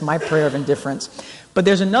me. That's my prayer of indifference. But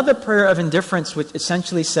there's another prayer of indifference which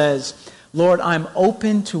essentially says, Lord, I'm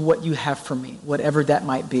open to what you have for me, whatever that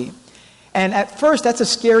might be. And at first, that's a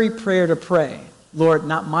scary prayer to pray. Lord,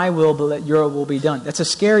 not my will, but let your will be done. That's a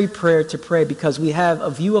scary prayer to pray because we have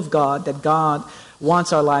a view of God that God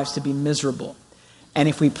wants our lives to be miserable. And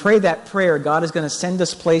if we pray that prayer, God is going to send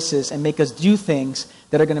us places and make us do things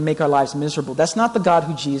that are going to make our lives miserable. That's not the God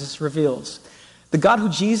who Jesus reveals. The God who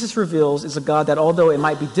Jesus reveals is a God that, although it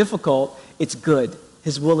might be difficult, it's good.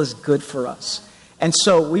 His will is good for us. And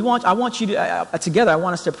so I want you to, together, I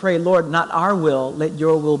want us to pray, Lord, not our will, let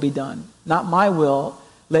your will be done. Not my will,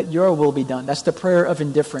 let your will be done. That's the prayer of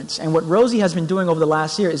indifference. And what Rosie has been doing over the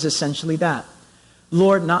last year is essentially that.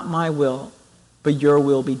 Lord, not my will, but your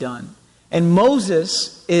will be done. And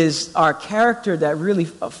Moses is our character that really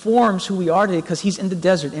forms who we are today because he's in the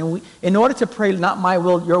desert. And in order to pray, not my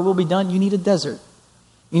will, your will be done, you need a desert.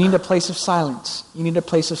 You need a place of silence. You need a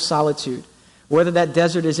place of solitude. Whether that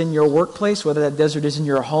desert is in your workplace, whether that desert is in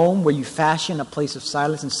your home, where you fashion a place of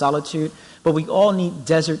silence and solitude. But we all need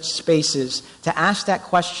desert spaces to ask that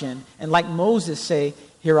question and, like Moses, say,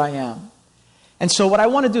 here I am. And so what I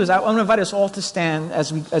want to do is I want to invite us all to stand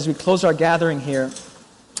as we close our gathering here,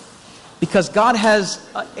 because God has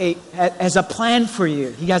a plan for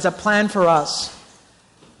you. He has a plan for us.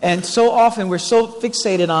 And so often we're so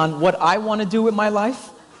fixated on what I want to do with my life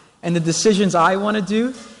and the decisions I want to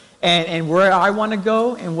do. And where I want to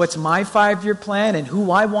go, and what's my 5-year plan, and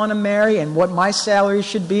who I want to marry, and what my salary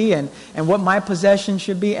should be, and what my possessions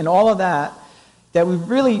should be, and all of that we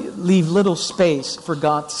really leave little space for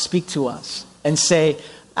God to speak to us and say,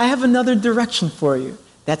 I have another direction for you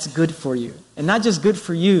that's good for you. And not just good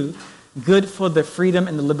for you, good for the freedom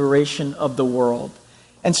and the liberation of the world.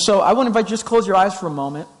 And so I want to invite you to just close your eyes for a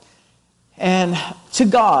moment. And to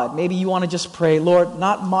God, maybe you want to just pray, Lord,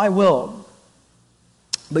 not my will,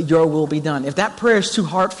 but your will be done. If that prayer is too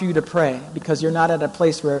hard for you to pray because you're not at a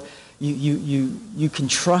place where you can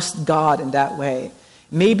trust God in that way,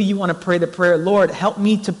 maybe you want to pray the prayer, Lord, help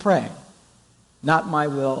me to pray. Not my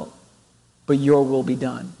will, but your will be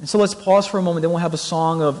done. And so let's pause for a moment. Then we'll have a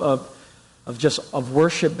song of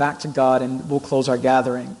worship back to God, and we'll close our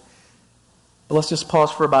gathering. But let's just pause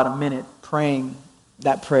for about a minute praying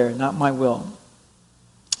that prayer. Not my will,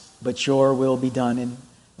 but your will be done in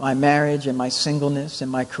my marriage, and my singleness,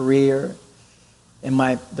 and my career, and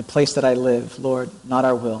the place that I live. Lord, not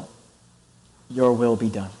our will, your will be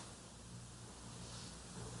done.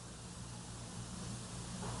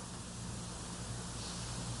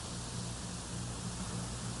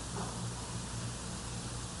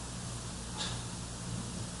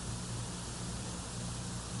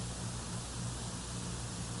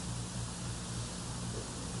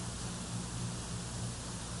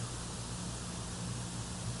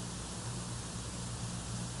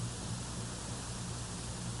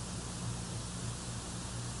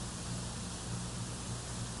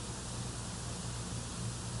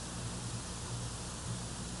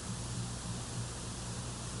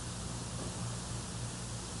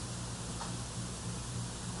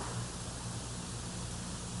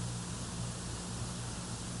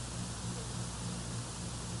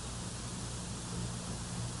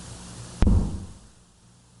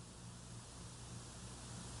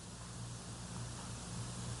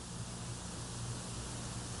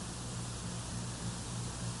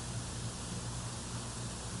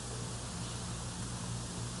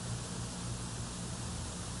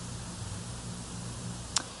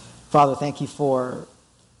 Father, thank you for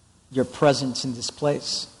your presence in this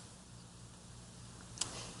place.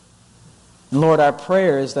 And Lord, our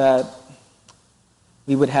prayer is that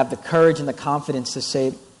we would have the courage and the confidence to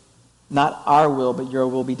say, not our will, but your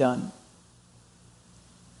will be done.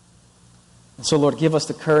 And so, Lord, give us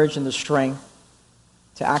the courage and the strength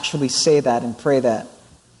to actually say that and pray that.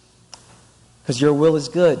 Because your will is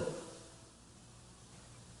good.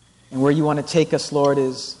 And where you want to take us, Lord,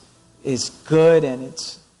 is good, and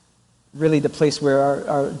it's really the place where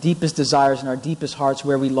our deepest desires and our deepest hearts,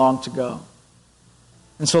 where we long to go.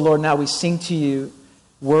 And so, Lord, now we sing to you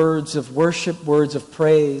words of worship, words of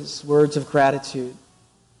praise, words of gratitude.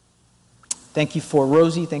 Thank you for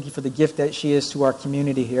Rosie. Thank you for the gift that she is to our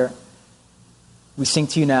community here. We sing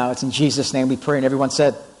to you now. It's in Jesus' name we pray. And everyone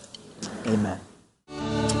said, amen.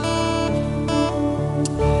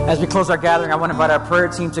 As we close our gathering, I want to invite our prayer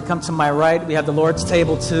team to come to my right. We have the Lord's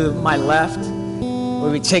table to my left,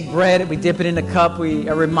 where we take bread, we dip it in a cup. We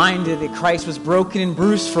are reminded that Christ was broken and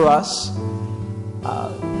bruised for us,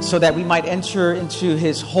 so that we might enter into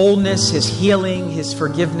his wholeness, his healing, his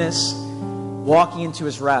forgiveness, walking into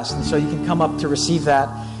his rest. And so you can come up to receive that.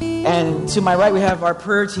 And to my right, we have our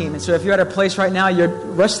prayer team. And so if you're at a place right now, you're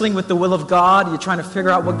wrestling with the will of God, you're trying to figure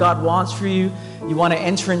out what God wants for you, you want to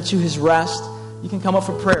enter into his rest, you can come up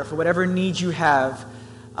for prayer for whatever needs you have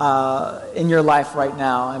in your life right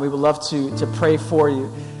now. And we would love to pray for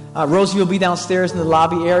you. Rosie will be downstairs in the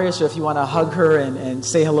lobby area, so if you want to hug her and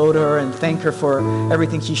say hello to her and thank her for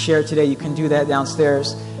everything she shared today, you can do that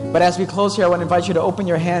downstairs. But as we close here, I want to invite you to open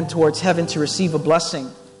your hand towards heaven to receive a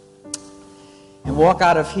blessing and walk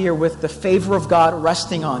out of here with the favor of God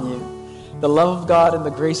resting on you, the love of God and the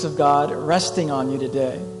grace of God resting on you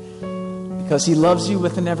today, because he loves you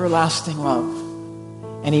with an everlasting love,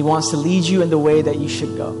 and he wants to lead you in the way that you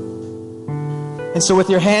should go. And so with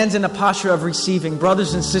your hands in a posture of receiving,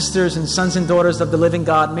 brothers and sisters and sons and daughters of the living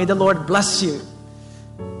God, may the Lord bless you,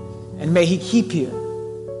 and may he keep you.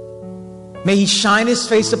 May he shine his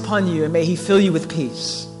face upon you, and may he fill you with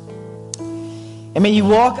peace. And may you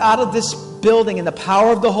walk out of this building in the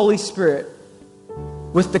power of the Holy Spirit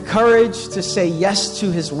with the courage to say yes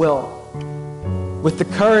to his will, with the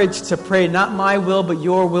courage to pray, not my will, but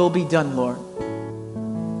your will be done, Lord.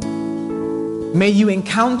 May you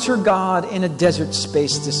encounter God in a desert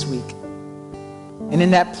space this week. And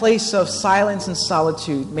in that place of silence and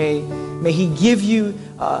solitude, may he give you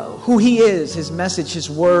who he is, his message, his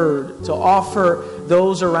word, to offer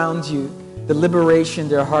those around you the liberation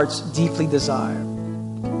their hearts deeply desire.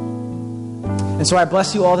 And so I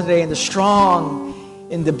bless you all today in the strong,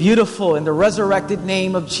 in the beautiful, in the resurrected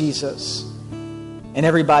name of Jesus. And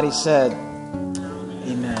everybody said,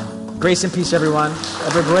 amen. Grace and peace, everyone.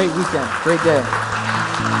 Have a great weekend. Great day.